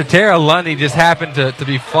Shatera Lundy just happened to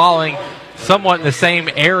be falling somewhat in the same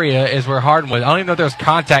area as where Harden was. I don't even know if there was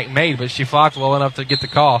contact made, but she flopped well enough to get the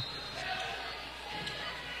call.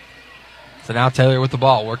 So now Taylor with the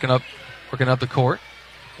ball, working up the court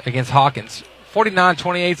against Hawkins.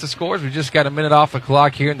 49-28 is the scores. We just got a minute off the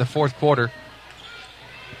clock here in the fourth quarter.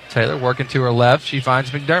 Taylor working to her left. She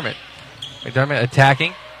finds McDermott. McDermott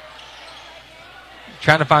attacking.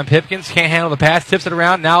 Trying to find Pipkins. Can't handle the pass. Tips it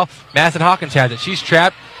around. Now Madison Hawkins has it. She's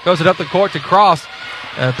trapped. Throws it up the court to Cross.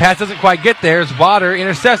 Pass doesn't quite get there as Water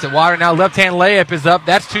intercepts it. Water now left-hand layup is up.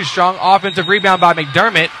 That's too strong. Offensive rebound by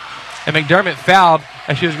McDermott. And McDermott fouled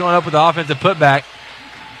as she was going up with the offensive putback.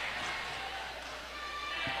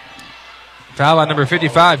 Foul by number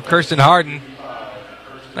 55, Kirsten Harden.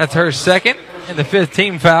 That's her second and the fifth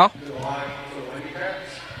team foul.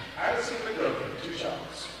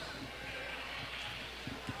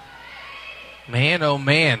 Man, oh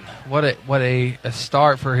man, what a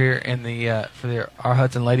start for here in the our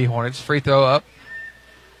Hudson Lady Hornets. Free throw up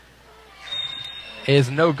is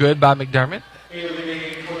no good by McDermott.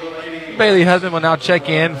 Bailey Husband will now check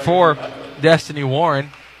in for Destiny Warren.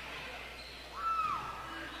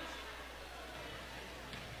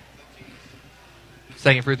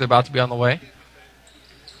 Second free throw about to be on the way.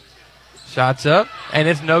 Shots up, and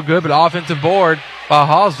it's no good, but offensive board by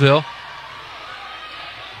Hallsville.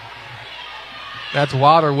 That's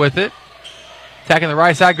Wilder with it. Attacking the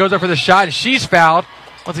right side, goes up for the shot, and she's fouled.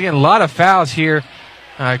 Once again, a lot of fouls here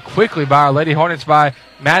quickly by our Lady Hornets by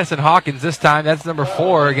Madison Hawkins this time. That's number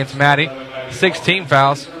 4 against Maddie. 16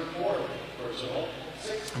 fouls.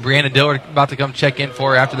 Brianna Dillard about to come check in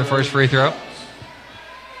for her after the first free throw.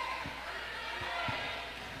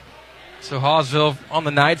 So Hallsville on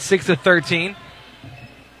the night, 6 of 13.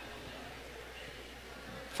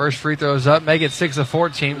 First free throw is up. Make it 6 of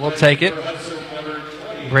 14. We'll take it.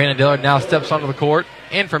 Brandon Dillard now steps onto the court.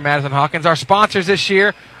 In for Madison Hawkins. Our sponsors this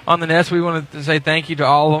year on the Nest, we want to say thank you to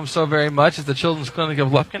all of them so very much. It's the Children's Clinic of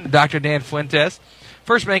Lufkin, Dr. Dan Fuentes,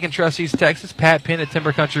 First Bank and Trustees Texas, Pat Penn at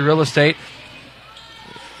Timber Country Real Estate.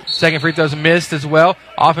 Second free throw's missed as well.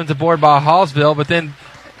 Offensive board by Hallsville, but then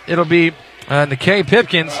it'll be Nikkei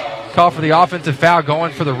Pipkins called for the offensive foul,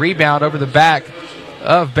 going for the rebound over the back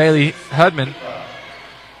of Bailey Hudman.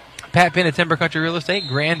 Pat Penn at Timber Country Real Estate,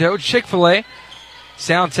 Grand Oak, Chick-fil-A,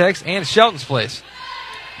 Soundtex, and Shelton's Place.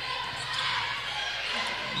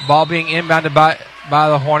 Ball being inbounded by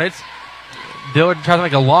the Hornets. Dillard tries to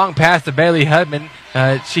make a long pass to Bailey Hudman.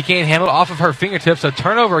 She can't handle it off of her fingertips, so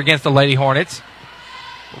turnover against the Lady Hornets.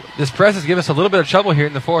 This press has given us a little bit of trouble here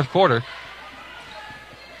in the fourth quarter.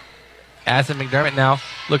 Addison McDermott now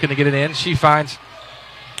looking to get it in. She finds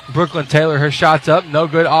Brooklyn Taylor. Her shot's up. No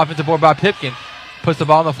good. Offensive board by Pipkin. Puts the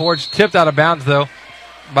ball on the forge. Tipped out of bounds, though,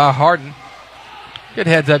 by Harden. Good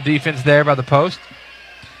heads-up defense there by the post.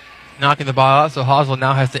 Knocking the ball out, so Hallsville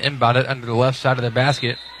now has to inbound it under the left side of their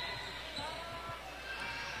basket.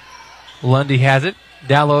 Lundy has it.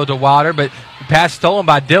 Down low to Wilder, but the pass stolen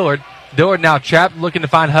by Dillard. Dillard now trapped, looking to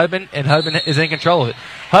find Hudman, and Hudman is in control of it.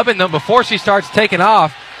 Hudman, though, before she starts taking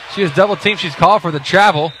off, she was double-teamed. She's called for the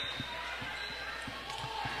travel.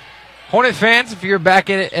 Hornet fans, if you're back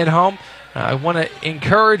at home, I want to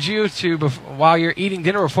encourage you to, while you're eating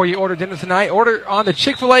dinner, before you order dinner tonight, order on the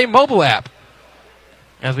Chick-fil-A mobile app.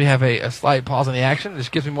 As we have a slight pause in the action, this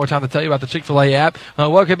gives me more time to tell you about the Chick-fil-A app.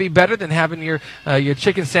 What could be better than having your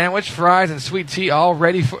chicken sandwich, fries, and sweet tea all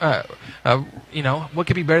ready for, what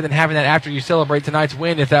could be better than having that after you celebrate tonight's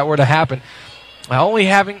win if that were to happen? Only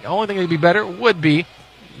thing that would be better would be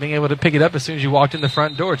being able to pick it up as soon as you walked in the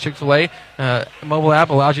front door. Chick-fil-A mobile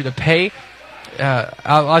app allows you to place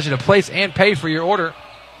and pay for your order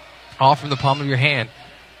all from the palm of your hand.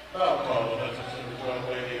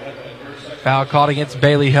 Foul called against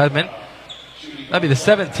Bailey Hudman. That'd be the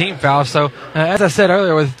 7th team foul. So, as I said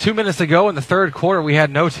earlier, with 2 minutes to go in the third quarter, we had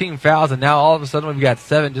no team fouls, and now all of a sudden we've got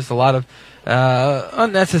 7. Just a lot of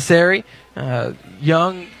unnecessary,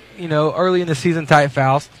 young, early in the season type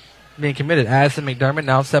fouls. being committed. Addison McDermott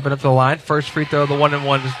now stepping up to the line. First free throw of the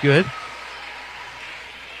 1-and-1 is good.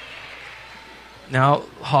 Now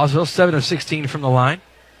Hallsville 7 of 16 from the line.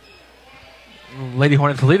 Lady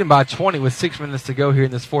Hornets leading by 20 with 6 minutes to go here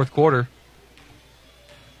in this fourth quarter.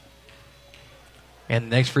 And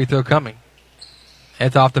the next free throw coming.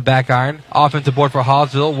 It's off the back iron. Offensive board for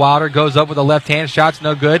Hallsville. Wilder goes up with a left hand. Shot's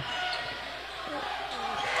no good.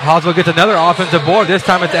 Hallsville gets another offensive board. This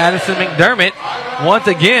time it's Addison McDermott once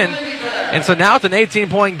again. And so now it's an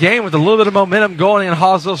 18-point game with a little bit of momentum going in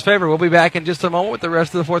Hallsville's favor. We'll be back in just a moment with the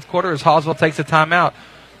rest of the fourth quarter as Hallsville takes a timeout.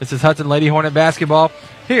 This is Hudson Lady Hornet basketball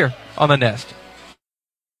here on the Nest.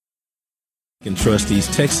 Can trust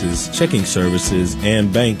East Texas checking services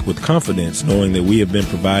and bank with confidence, knowing that we have been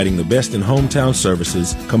providing the best in hometown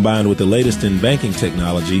services combined with the latest in banking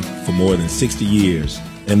technology for more than 60 years.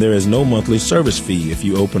 And there is no monthly service fee if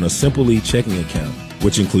you open a Simple checking account,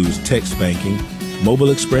 which includes text banking,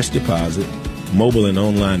 mobile express deposit, mobile and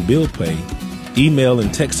online bill pay, email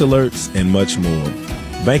and text alerts, and much more.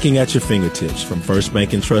 Banking at your fingertips from First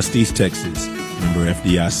Bank and Trust East Texas. Member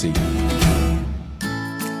FDIC.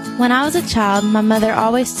 When I was a child, my mother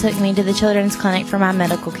always took me to the children's clinic for my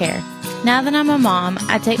medical care. Now that I'm a mom,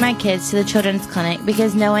 I take my kids to the children's clinic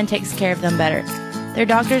because no one takes care of them better. Their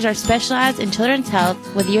doctors are specialized in children's health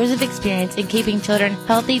with years of experience in keeping children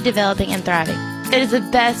healthy, developing, and thriving. It is the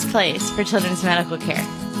best place for children's medical care.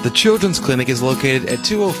 The Children's Clinic is located at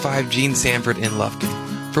 205 Gene Sanford in Lufkin.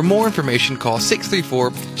 For more information, call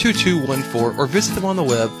 634-2214 or visit them on the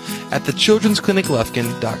web at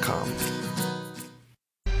thechildren'scliniclufkin.com.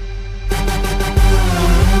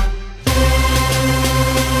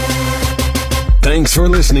 Thanks for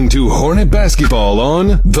listening to Hornet Basketball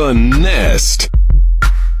on The Nest.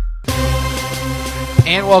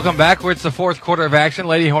 And welcome back. It's the fourth quarter of action.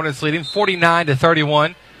 Lady Hornets leading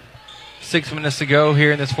 49-31. 6 minutes to go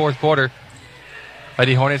here in this fourth quarter.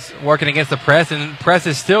 Lady Hornets working against the press, and press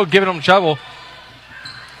is still giving them trouble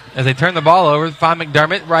as they turn the ball over. Find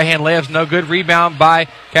McDermott. Right-hand layup's no good. Rebound by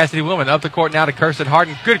Cassidy Willman. Up the court now to Kirsten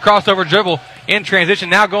Harden. Good crossover dribble in transition.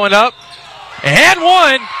 Now going up. And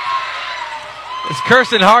one. As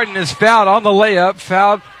Kirsten Harden is fouled on the layup.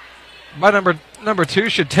 Fouled by number 2,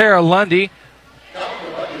 Shatara Lundy.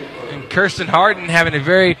 And Kirsten Harden having a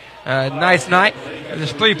very nice night.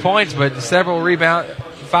 There's 3 points, but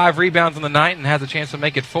 5 rebounds on the night, and has a chance to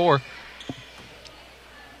make it 4.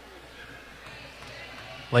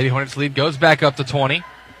 Lady Hornets lead goes back up to 20.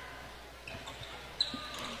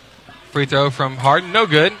 Free throw from Harden, no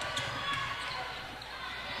good.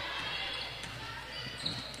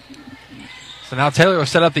 So now Taylor will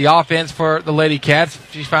set up the offense for the Lady Cats.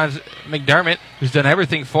 She finds McDermott, who's done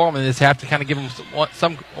everything for them, and just have to kind of give them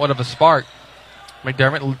somewhat of a spark.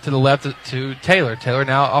 McDermott to the left to Taylor. Taylor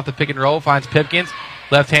now off the pick and roll, finds Pipkins.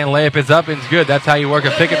 Left-hand layup is up and it's good. That's how you work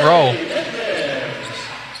a pick and roll.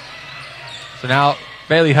 So now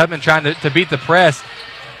Bailey Hubman trying to beat the press.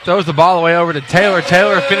 Throws the ball away over to Taylor.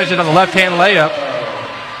 Taylor finishes on the left-hand layup.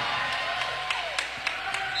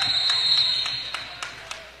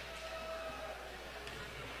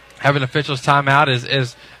 Having officials timeout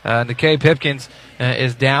as Nikkei Pipkins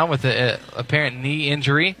is down with an apparent knee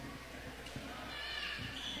injury.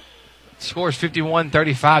 Scores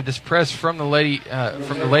 51-35. This press from the Lady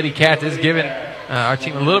Cats is giving our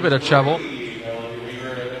team a little bit of trouble.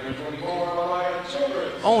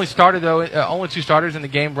 Only 2 starters in the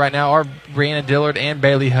game right now are Brianna Dillard and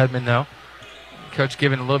Bailey Hudman, though. Coach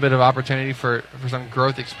giving a little bit of opportunity for some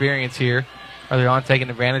growth experience here early on,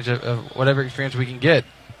 taking advantage of whatever experience we can get.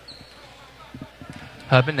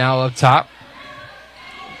 Hubman now up top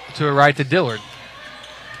to a right to Dillard.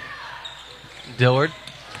 Dillard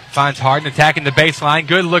finds Harden attacking the baseline.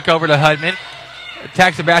 Good look over to Hudman.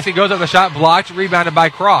 Attacks the basket, goes up the shot, blocked, rebounded by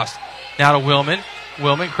Cross. Now to Willman.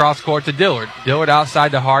 Willman cross court to Dillard. Dillard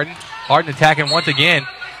outside to Harden. Harden attacking once again.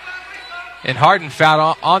 And Harden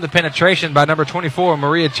fouled on the penetration by number 24,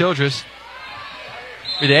 Maria Childress.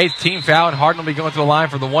 With the 8th team foul, and Harden will be going to the line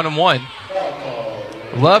for the 1-and-1.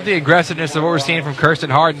 Love the aggressiveness of what we're seeing from Kirsten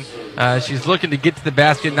Harden. She's looking to get to the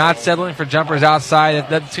basket, not settling for jumpers outside. That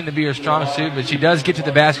doesn't seem to be her strong suit, but she does get to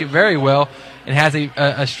the basket very well and has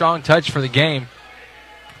a strong touch for the game.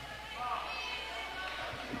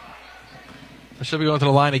 She'll be going to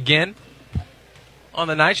the line again on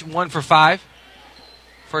the night. 1 for 5.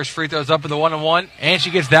 First free throw's up in the 1-and-1, and she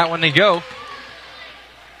gets that one to go.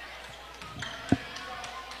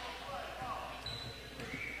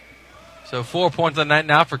 So 4 points on the night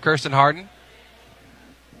now for Kirsten Harden.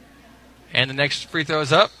 And the next free throw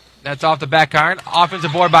is up. That's off the back iron.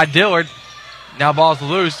 Offensive board by Dillard. Now ball's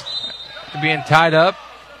loose. Being tied up.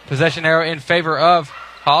 Possession arrow in favor of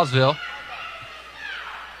Hallsville.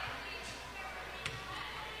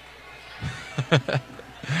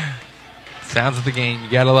 Sounds of the game. You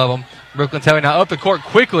got to love them. Brooklyn Taylor now up the court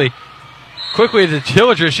quickly. Quickly to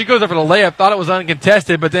Childress. She goes over the layup. Thought it was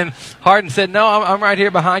uncontested, but then Harden said, no, I'm right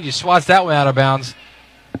here behind you. Swats that one out of bounds.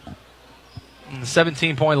 And the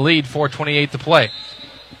 17-point lead, 4:28 to play.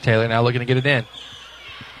 Taylor now looking to get it in.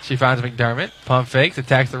 She finds McDermott. Pump fakes.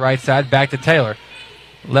 Attacks the right side. Back to Taylor.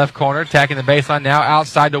 Left corner. Attacking the baseline now.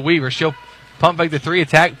 Outside to Weaver. She'll pump fake the three.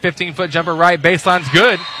 Attack. 15-foot jumper right. Baseline's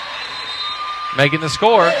good. Making the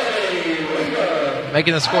score.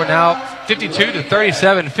 Making the score now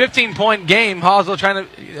 52-37. 15-point game. Hallsville trying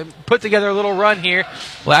to put together a little run here.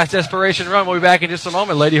 Last desperation run. We'll be back in just a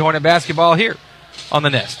moment. Lady Hornet basketball here on the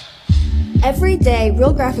Nest. Every day,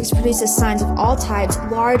 Real Graphics produces signs of all types,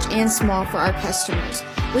 large and small, for our customers.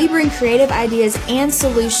 We bring creative ideas and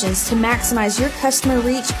solutions to maximize your customer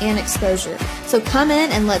reach and exposure. So come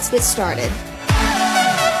in and let's get started.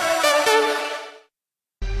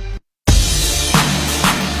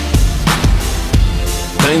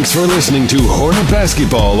 Thanks for listening to Hornet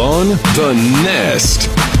Basketball on The Nest.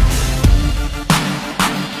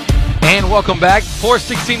 And welcome back.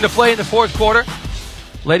 4:16 to play in the fourth quarter.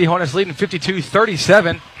 Lady Hornets leading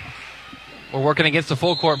 52-37. We're working against the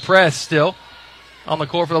full court press still. On the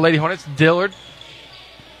court for the Lady Hornets, Dillard,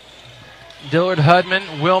 Hudman,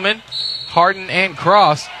 Willman, Harden, and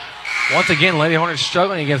Cross. Once again, Lady Hornets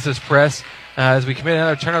struggling against this press as we commit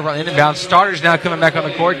another turnover on inbound. Starters now coming back on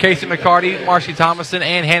the court. Casey McCarty, Marcy Thomason,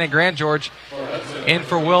 and Hannah Grandgeorge in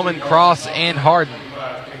for Willman, Cross, and Harden.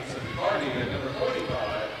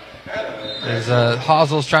 As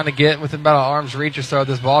Hallsville's trying to get within about an arm's reach or so of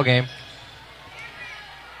this ball game.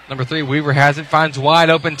 Number 3, Weaver has it, finds wide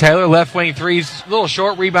open Taylor, left wing threes, a little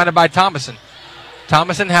short, rebounded by Thomason.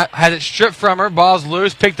 Thomason has it stripped from her, ball's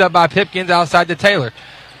loose, picked up by Pipkins outside to Taylor.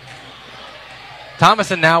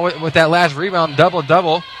 Thomason now with that last rebound,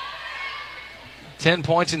 double-double. 10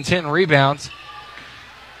 points and 10 rebounds.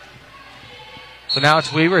 So now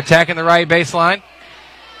it's Weaver attacking the right baseline.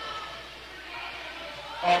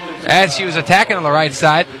 As she was attacking on the right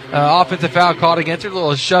side, offensive foul called against her, a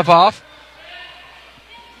little shove off.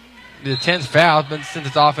 The 10's foul, but since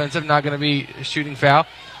it's offensive, not going to be a shooting foul.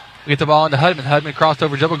 We get the ball into Hudman. Hudman crossed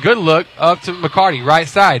over dribble. Good look up to McCarty, right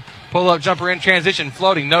side. Pull up jumper in transition,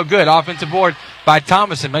 floating, no good. Offensive board by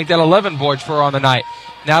Thomason. Make that 11 boards for her on the night.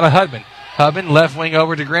 Now to Hudman. Hudman left wing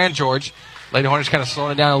over to Grandgeorge. Lady Hornets kind of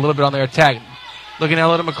slowing it down a little bit on their attack. Looking at a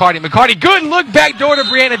little McCarty. McCarty, good look back door to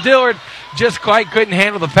Brianna Dillard. Just quite couldn't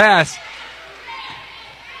handle the pass.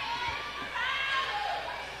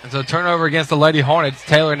 And so turnover against the Lady Hornets.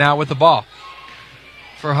 Taylor now with the ball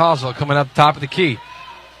for Hallsville coming up top of the key.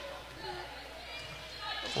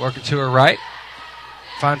 Working to her right.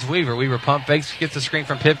 Finds Weaver. Weaver pump fakes, gets the screen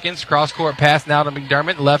from Pipkins. Cross-court pass now to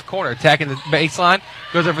McDermott. Left corner. Attacking the baseline.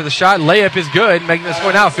 Goes over the shot. Layup is good. Making the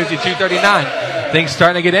score now 52-39. Things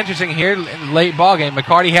starting to get interesting here in the late ball game.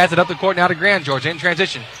 McCarty has it up the court now to Grandgeorge in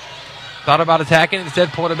transition. Thought about attacking. Instead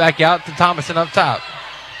pulled it back out to Thomason up top.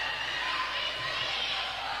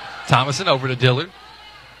 Thomason over to Dillard.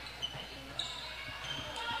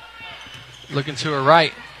 Looking to her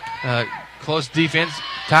right. Close defense.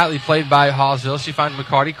 Tightly played by Hallsville. She finds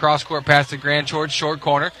McCarty. Cross-court pass to Grandgeorge. Short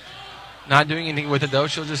corner. Not doing anything with it, though.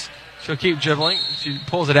 She'll keep dribbling. She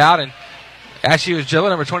pulls it out. And as she was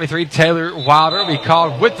dribbling, number 23, Taylor Wilder, will be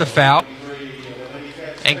called with the foul.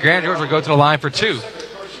 And Grandgeorge will go to the line for 2.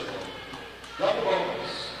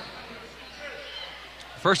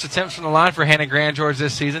 First attempts from the line for Hannah Grandgeorge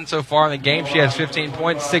this season. So far in the game, she has 15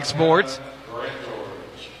 points, 6 boards.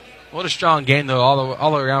 What a strong game, though,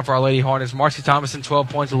 all the way around for our Lady Hornets. Marcy Thomason, 12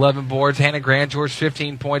 points, 11 boards. Hannah Grandgeorge,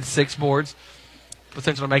 15 points, 6 boards.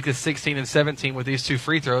 Potential to make this 16 and 17 with these 2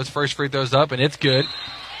 free throws. First free throw's up, and it's good.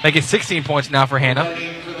 Make it 16 points now for Hannah.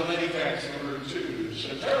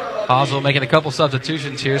 Hallsville making a couple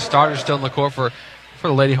substitutions here. Starters still in the court for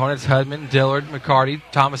the Lady Hornets. Hudman, Dillard, McCarty,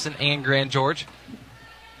 Thomason, and Grandgeorge.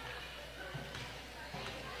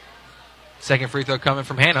 Second free throw coming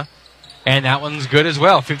from Hannah. And that one's good as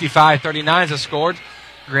well. 55-39 is scored.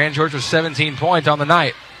 Grandgeorge with 17 points on the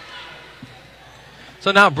night.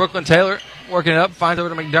 So now Brooklyn Taylor working it up. Finds over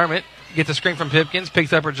to McDermott. Gets a screen from Pipkins.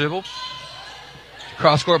 Picks up her dribble.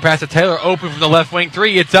 Cross-court pass to Taylor. Open from the left wing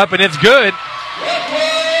 3. It's up and it's good.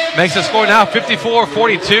 Makes the score now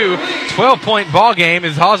 54-42. 12-point ball game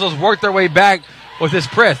as Hallsville's worked their way back with this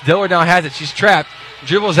press. Dillard now has it. She's trapped.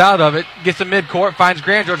 Dribbles out of it. Gets to midcourt. Finds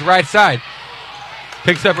Grandgeorge right side.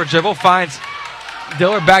 Picks up her dribble. Finds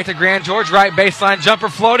Dillard back to Grandgeorge. Right baseline jumper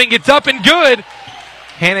floating. Gets up and good.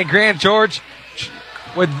 Hannah Grandgeorge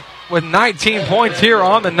with with 19 points here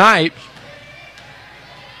on the night.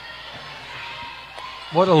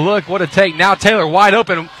 What a look, what a take. Now Taylor wide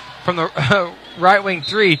open from the right wing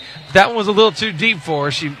three. That one was a little too deep for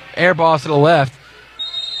her. She airballs to the left.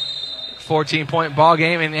 14-point ball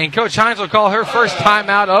game, and Coach Hines will call her first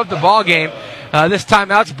timeout of the ball game. This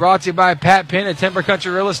timeout's brought to you by Pat Penn at Timber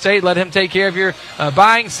Country Real Estate. Let him take care of your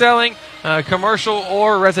buying, selling, commercial,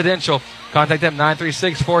 or residential. Contact them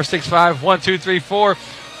 936-465-1234.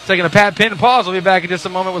 Taking a Pat Penn pause. We'll be back in just a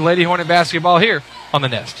moment with Lady Hornet basketball here on The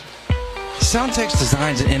Nest. Soundtex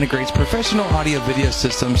designs and integrates professional audio-video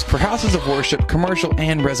systems for houses of worship, commercial,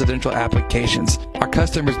 and residential applications. Our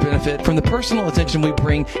customers benefit from the personal attention we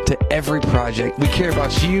bring to every project. We care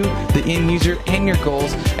about you, the end user, and your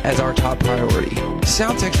goals as our top priority.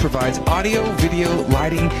 Soundtex provides audio, video,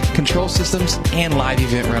 lighting, control systems, and live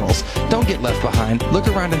event rentals. Don't get left behind. Look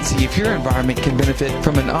around and see if your environment can benefit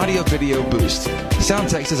from an audio-video boost.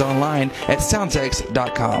 Soundtex is online at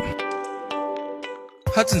soundtex.com.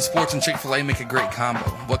 Hudson Sports and Chick-fil-A make a great combo.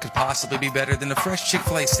 What could possibly be better than a fresh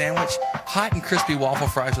Chick-fil-A sandwich, hot and crispy waffle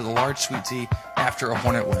fries with a large sweet tea after a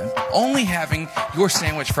Hornet win? Only having your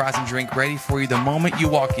sandwich, fries, and drink ready for you the moment you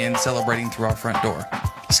walk in, celebrating through our front door.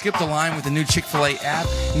 Skip the line with the new Chick-fil-A app,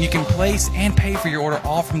 and you can place and pay for your order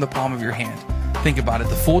all from the palm of your hand. Think about it,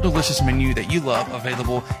 the full delicious menu that you love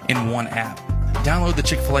available in one app. Download the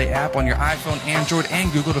Chick-fil-A app on your iPhone, Android,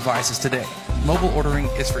 and Google devices today. Mobile ordering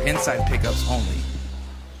is for inside pickups only.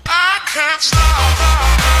 Thanks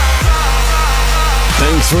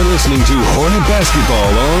for listening to Hornet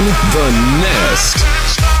Basketball on The Nest.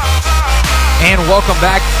 And welcome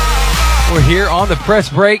back. We're here on the press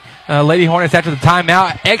break. Lady Hornets after the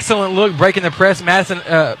timeout. Excellent look breaking the press. Bailey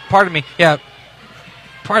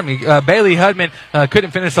Hudman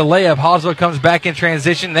couldn't finish the layup. Hallsville comes back in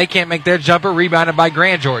transition. They can't make their jumper. Rebounded by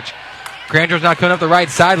Grand George. Grand George not coming up the right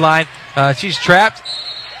sideline. She's trapped.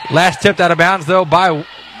 Last tipped out of bounds, though, by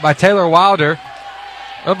Taylor Wilder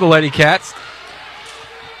of the Lady Cats.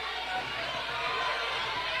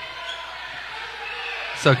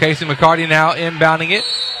 So Casey McCarty now inbounding it.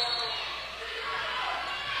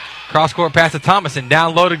 Cross-court pass to Thomason.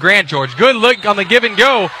 Down low to Grand George. Good look on the give and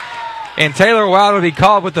go. And Taylor Wilder will be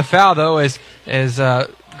called with the foul, though, as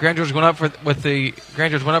Grand George went up for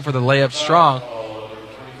the layup strong.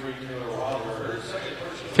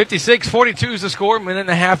 56-42 is the score. Minute and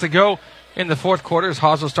a half to go in the fourth quarter as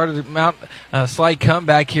Hawesville started to mount a slight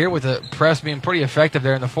comeback here with the press being pretty effective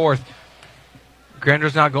there in the fourth.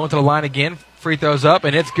 Grander's now going to the line again. Free throws up,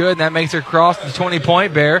 and it's good, and that makes her cross the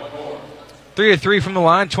 20-point bear. 3 of 3 from the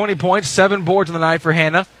line, 20 points, 7 boards on the night for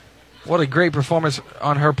Hannah. What a great performance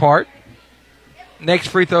on her part. Next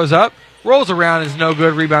free throws up. Rolls around, is no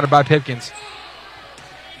good. Rebounded by Pipkins.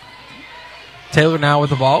 Taylor now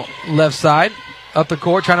with the ball. Left side. Up the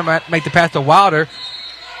court, trying to make the pass to Wilder.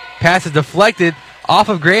 Pass is deflected off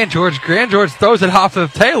of Grand George. Grand George throws it off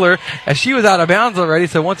of Taylor as she was out of bounds already.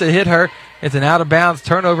 So once it hit her, it's an out-of-bounds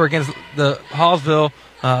turnover against the Hallsville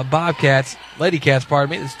Lady Cats, pardon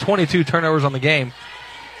me. It's 22 turnovers on the game.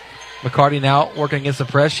 McCarty now working against the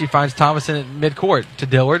press. She finds Thomason at midcourt to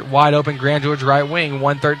Dillard. Wide open Grand George right wing,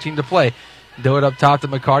 1:13 to play. Dillard up top to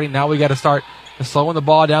McCarty. Now we got to start slowing the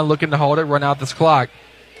ball down, looking to hold it, run out this clock.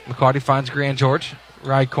 McCarty finds Grand George,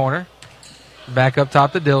 right corner. Back up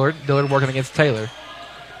top to Dillard. Dillard working against Taylor.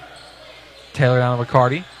 Taylor down to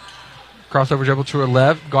McCarty. Crossover dribble to her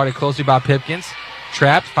left. Guarded closely by Pipkins.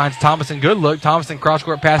 Trapped. Finds Thomason. Good look. Thomason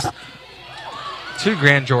cross-court pass to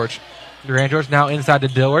Grand George. Grand George now inside to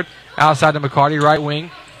Dillard. Outside to McCarty, right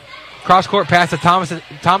wing. Cross-court pass to Thomason.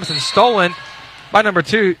 Thomason stolen by number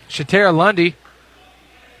 2, Shatera Lundy.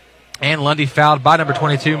 And Lundy fouled by number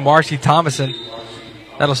 22, Marcy Thomason.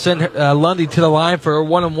 That'll send Lundy to the line for a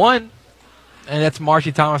 1-and-1. And that's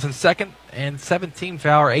Marcy Thomason's second and 17th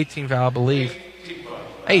foul or 18th foul, I believe.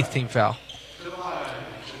 8th team foul.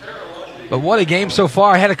 But what a game so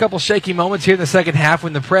far. I had a couple shaky moments here in the second half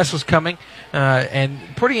when the press was coming. And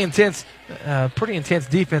pretty intense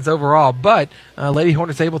defense overall. But Lady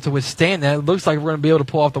Hornets able to withstand that. It looks like we're going to be able to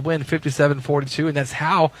pull off the win, 57-42. And that's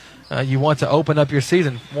how you want to open up your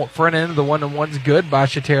season. Front end of the 1-and-1's good by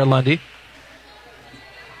Shatera Lundy.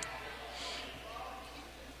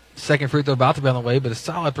 Second free throw about to be on the way, but a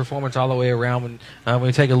solid performance all the way around when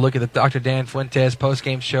we take a look at the Dr. Dan Fuentes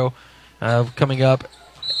post-game show coming up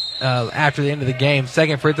after the end of the game.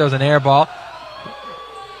 Second free throw is an air ball.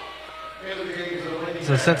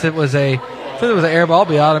 So since it was an air ball,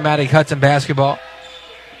 it'll be automatic Hudson basketball.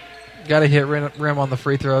 Got to hit rim on the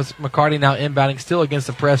free throws. McCarty now inbounding, still against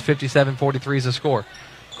the press. 57-43 is the score.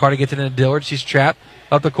 McCarty gets it into Dillard. She's trapped.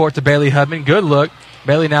 Up the court to Bailey Hudman. Good look.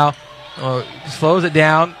 Bailey now slows it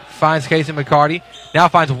down, finds Casey McCarty. Now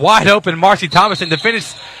finds wide open Marcy Thomason to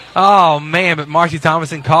finish. Oh, man, but Marcy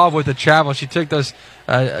Thomason called with the travel. She took those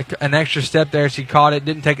an extra step there. She caught it,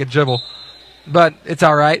 didn't take a dribble. But it's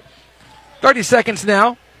all right. 30 seconds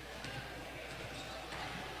now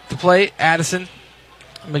to play. Addison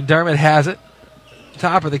McDermott has it.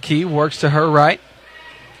 Top of the key, works to her right.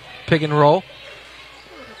 Pick and roll.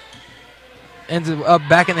 Ends up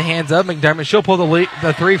back in the hands of McDermott. She'll pull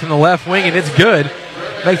the three from the left wing, and it's good.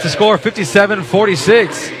 Makes the score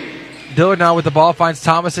 57-46. Dillard now with the ball, finds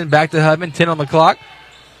Thomason. Back to Hudman, 10 on the clock.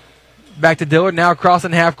 Back to Dillard, now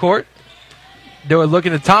crossing half court. Dillard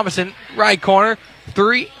looking at Thomason, right corner.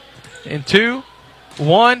 3 and 2,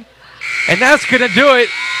 1. And that's going to do it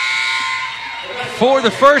for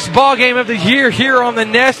the first ball game of the year here on the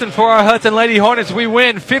Nest. And for our Hudson Lady Hornets, we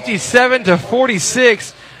win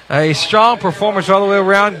 57-46. A strong performance all the way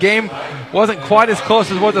around. Game wasn't quite as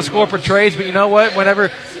close as what the score portrays, but you know what? Whenever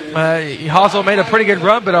Hallsville made a pretty good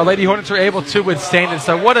run, but our Lady Hornets were able to withstand it.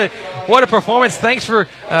 So what a performance. Thanks for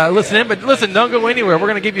listening. But listen, don't go anywhere. We're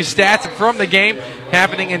going to give you stats from the game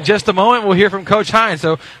happening in just a moment. We'll hear from Coach Hines.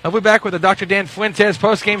 So I'll be back with the Dr. Dan Fuentes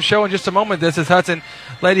post-game show in just a moment. This is Hudson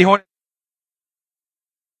Lady Hornets.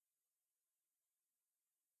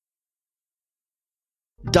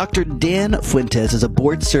 Dr. Dan Fuentes is a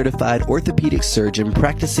board-certified orthopedic surgeon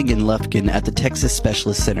practicing in Lufkin at the Texas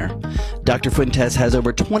Specialist Center. Dr. Fuentes has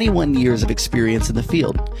over 21 years of experience in the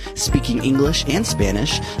field. Speaking English and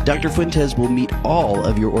Spanish, Dr. Fuentes will meet all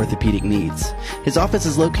of your orthopedic needs. His office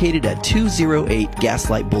is located at 208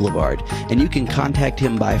 Gaslight Boulevard, and you can contact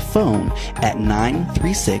him by phone at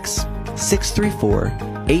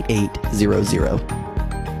 936-634-8800.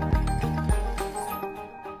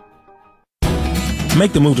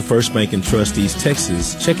 Make the move to First Bank and Trust East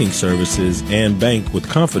Texas checking services and bank with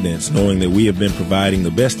confidence, knowing that we have been providing the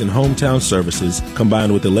best in hometown services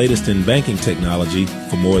combined with the latest in banking technology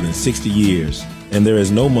for more than 60 years. And there is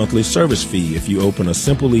no monthly service fee if you open a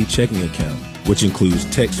Simple E checking account, which includes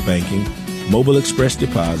text banking, mobile express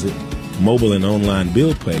deposit, mobile and online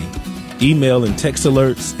bill pay, email and text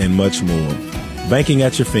alerts, and much more. Banking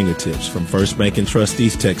at your fingertips from First Bank and Trust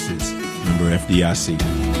East Texas. Member FDIC.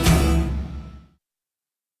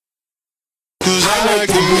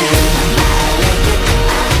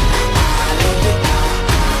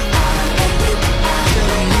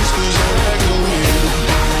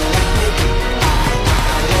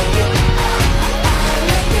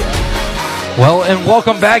 Well, and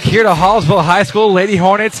welcome back here to Hallsville High School. Lady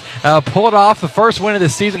Hornets pulled off the first win of the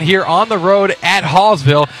season here on the road at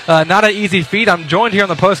Hallsville. Not an easy feat. I'm joined here on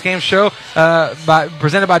the post-game show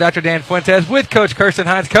presented by Dr. Dan Fuentes with Coach Kirsten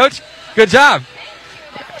Hines. Coach, good job.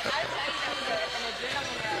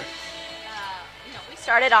 We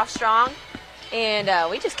started off strong, and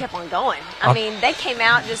we just kept on going. I mean, they came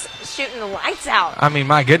out just shooting the lights out. I mean,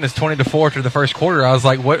 my goodness, 20-4 through the first quarter. I was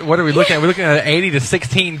like, what are we looking at? We're looking at an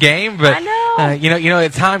 80-16 game, but I know.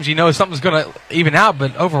 At times something's going to even out.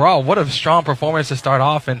 But overall, what a strong performance to start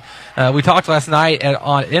off. And we talked last night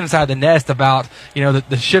on Inside the Nest about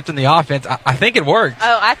the shift in the offense. I think it worked.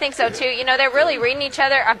 Oh, I think so too. They're really reading each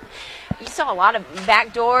other. You saw a lot of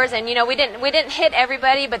back doors, and we didn't hit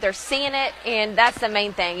everybody, but they're seeing it, and that's the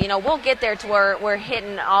main thing. We'll get there to where we're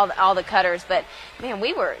hitting all the cutters, but man,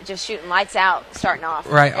 we were just shooting lights out starting off.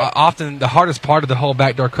 Right. Often the hardest part of the whole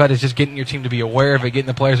backdoor cut is just getting your team to be aware of it, getting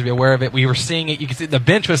the players to be aware of it. We were seeing it. You could see the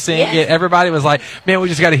bench was seeing it. Everybody was like, man, we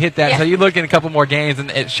just got to hit that. Yeah. So you look in a couple more games,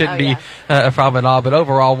 and it shouldn't be a problem at all. But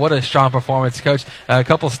overall, what a strong performance. Coach, a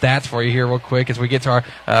couple stats for you here real quick as we get to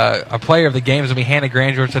our player of the game is going to be Hannah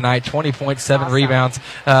Granger tonight. 20 points, 7 rebounds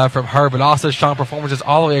from her, but also strong performances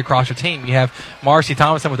all the way across your team. You have Marcy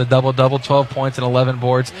Thomason with a double-double, 12 points and 11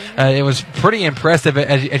 boards. It was pretty impressive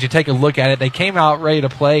as you take a look at it. They came out ready to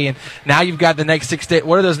play, and now you've got the next 6 days.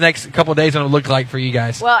 What are those next couple of days going to look like for you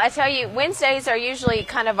guys? Well, I tell you, Wednesdays are usually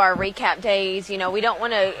kind of our recap days. We don't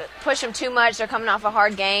want to push them too much. They're coming off a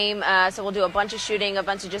hard game, so we'll do a bunch of shooting, a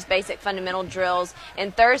bunch of just basic fundamental drills.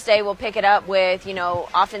 And Thursday we'll pick it up with,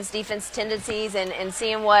 offense-defense tendencies and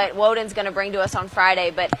seeing what Woden's going to bring to us on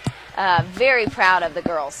Friday. But very proud of the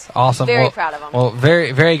girls. Awesome. Very proud of them. Well,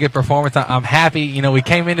 very, very good performance. I'm happy. We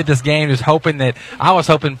came into this game just hoping I was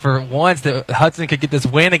hoping for once that Hudson could get this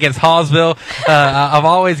win against Hallsville. I've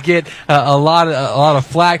always get a lot of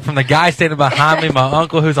flack from the guy standing behind me, my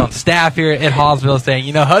uncle who's on staff here at Hallsville,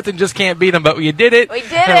 saying, Hudson just can't beat them, but we did it. We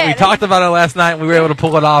did it. We talked about it last night, and we were able to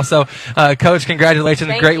pull it off. So, Coach, congratulations.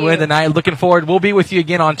 Thank Great you. win tonight. Looking forward. We'll be with you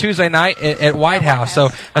again on Tuesday night at White House. So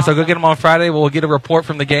go get them on Friday. We'll get a report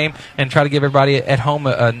from the game and try to give everybody at home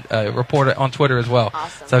a report on Twitter as well.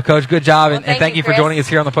 Awesome. So, Coach, good job, and Thank thank you for Chris. joining us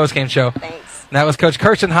here on the postgame show. Thanks. And that was Coach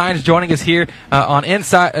Kirsten Hines joining us here on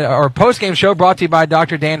Inside our post-game show brought to you by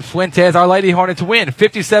Dr. Dan Fuentes. Our Lady Hornets win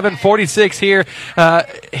 57-46 here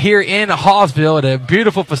in Hallsville at a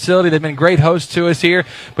beautiful facility. They've been great hosts to us here.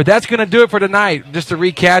 But that's going to do it for tonight. Just to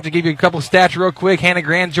recap, to give you a couple stats real quick, Hannah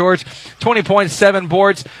Grand George, 20 points, 7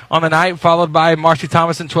 boards on the night, followed by Marcy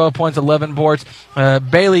Thomason, 12 points, 11 boards.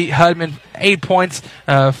 Bailey Hudman, 8 points,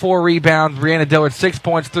 4 rebounds. Brianna Dillard, 6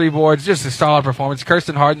 points, 3 boards. Just a solid performance.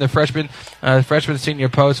 Kirsten Harden, the freshman senior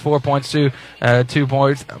post, 4 points, 2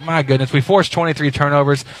 points. My goodness, we forced 23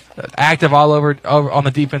 turnovers, active all over on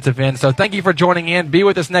the defensive end. So thank you for joining in. Be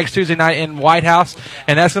with us next Tuesday night in White House,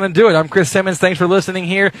 and that's going to do it. I'm Chris Simmons. Thanks for listening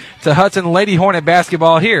here to Hudson Lady Hornet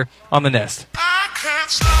basketball here on The Nest.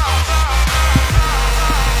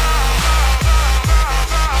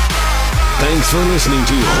 Thanks for listening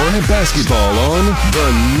to Hornet Basketball on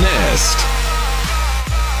The Nest.